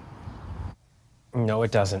 No, it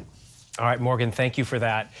doesn't. All right, Morgan, thank you for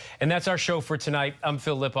that. And that's our show for tonight. I'm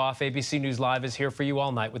Phil Lipoff. ABC News Live is here for you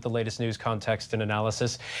all night with the latest news, context, and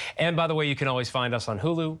analysis. And by the way, you can always find us on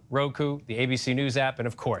Hulu, Roku, the ABC News app, and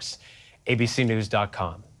of course,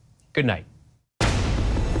 abcnews.com. Good night.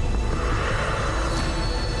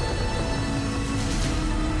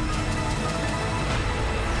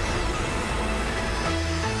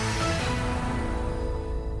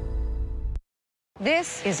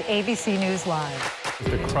 This is ABC News Live.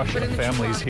 The crush of families here.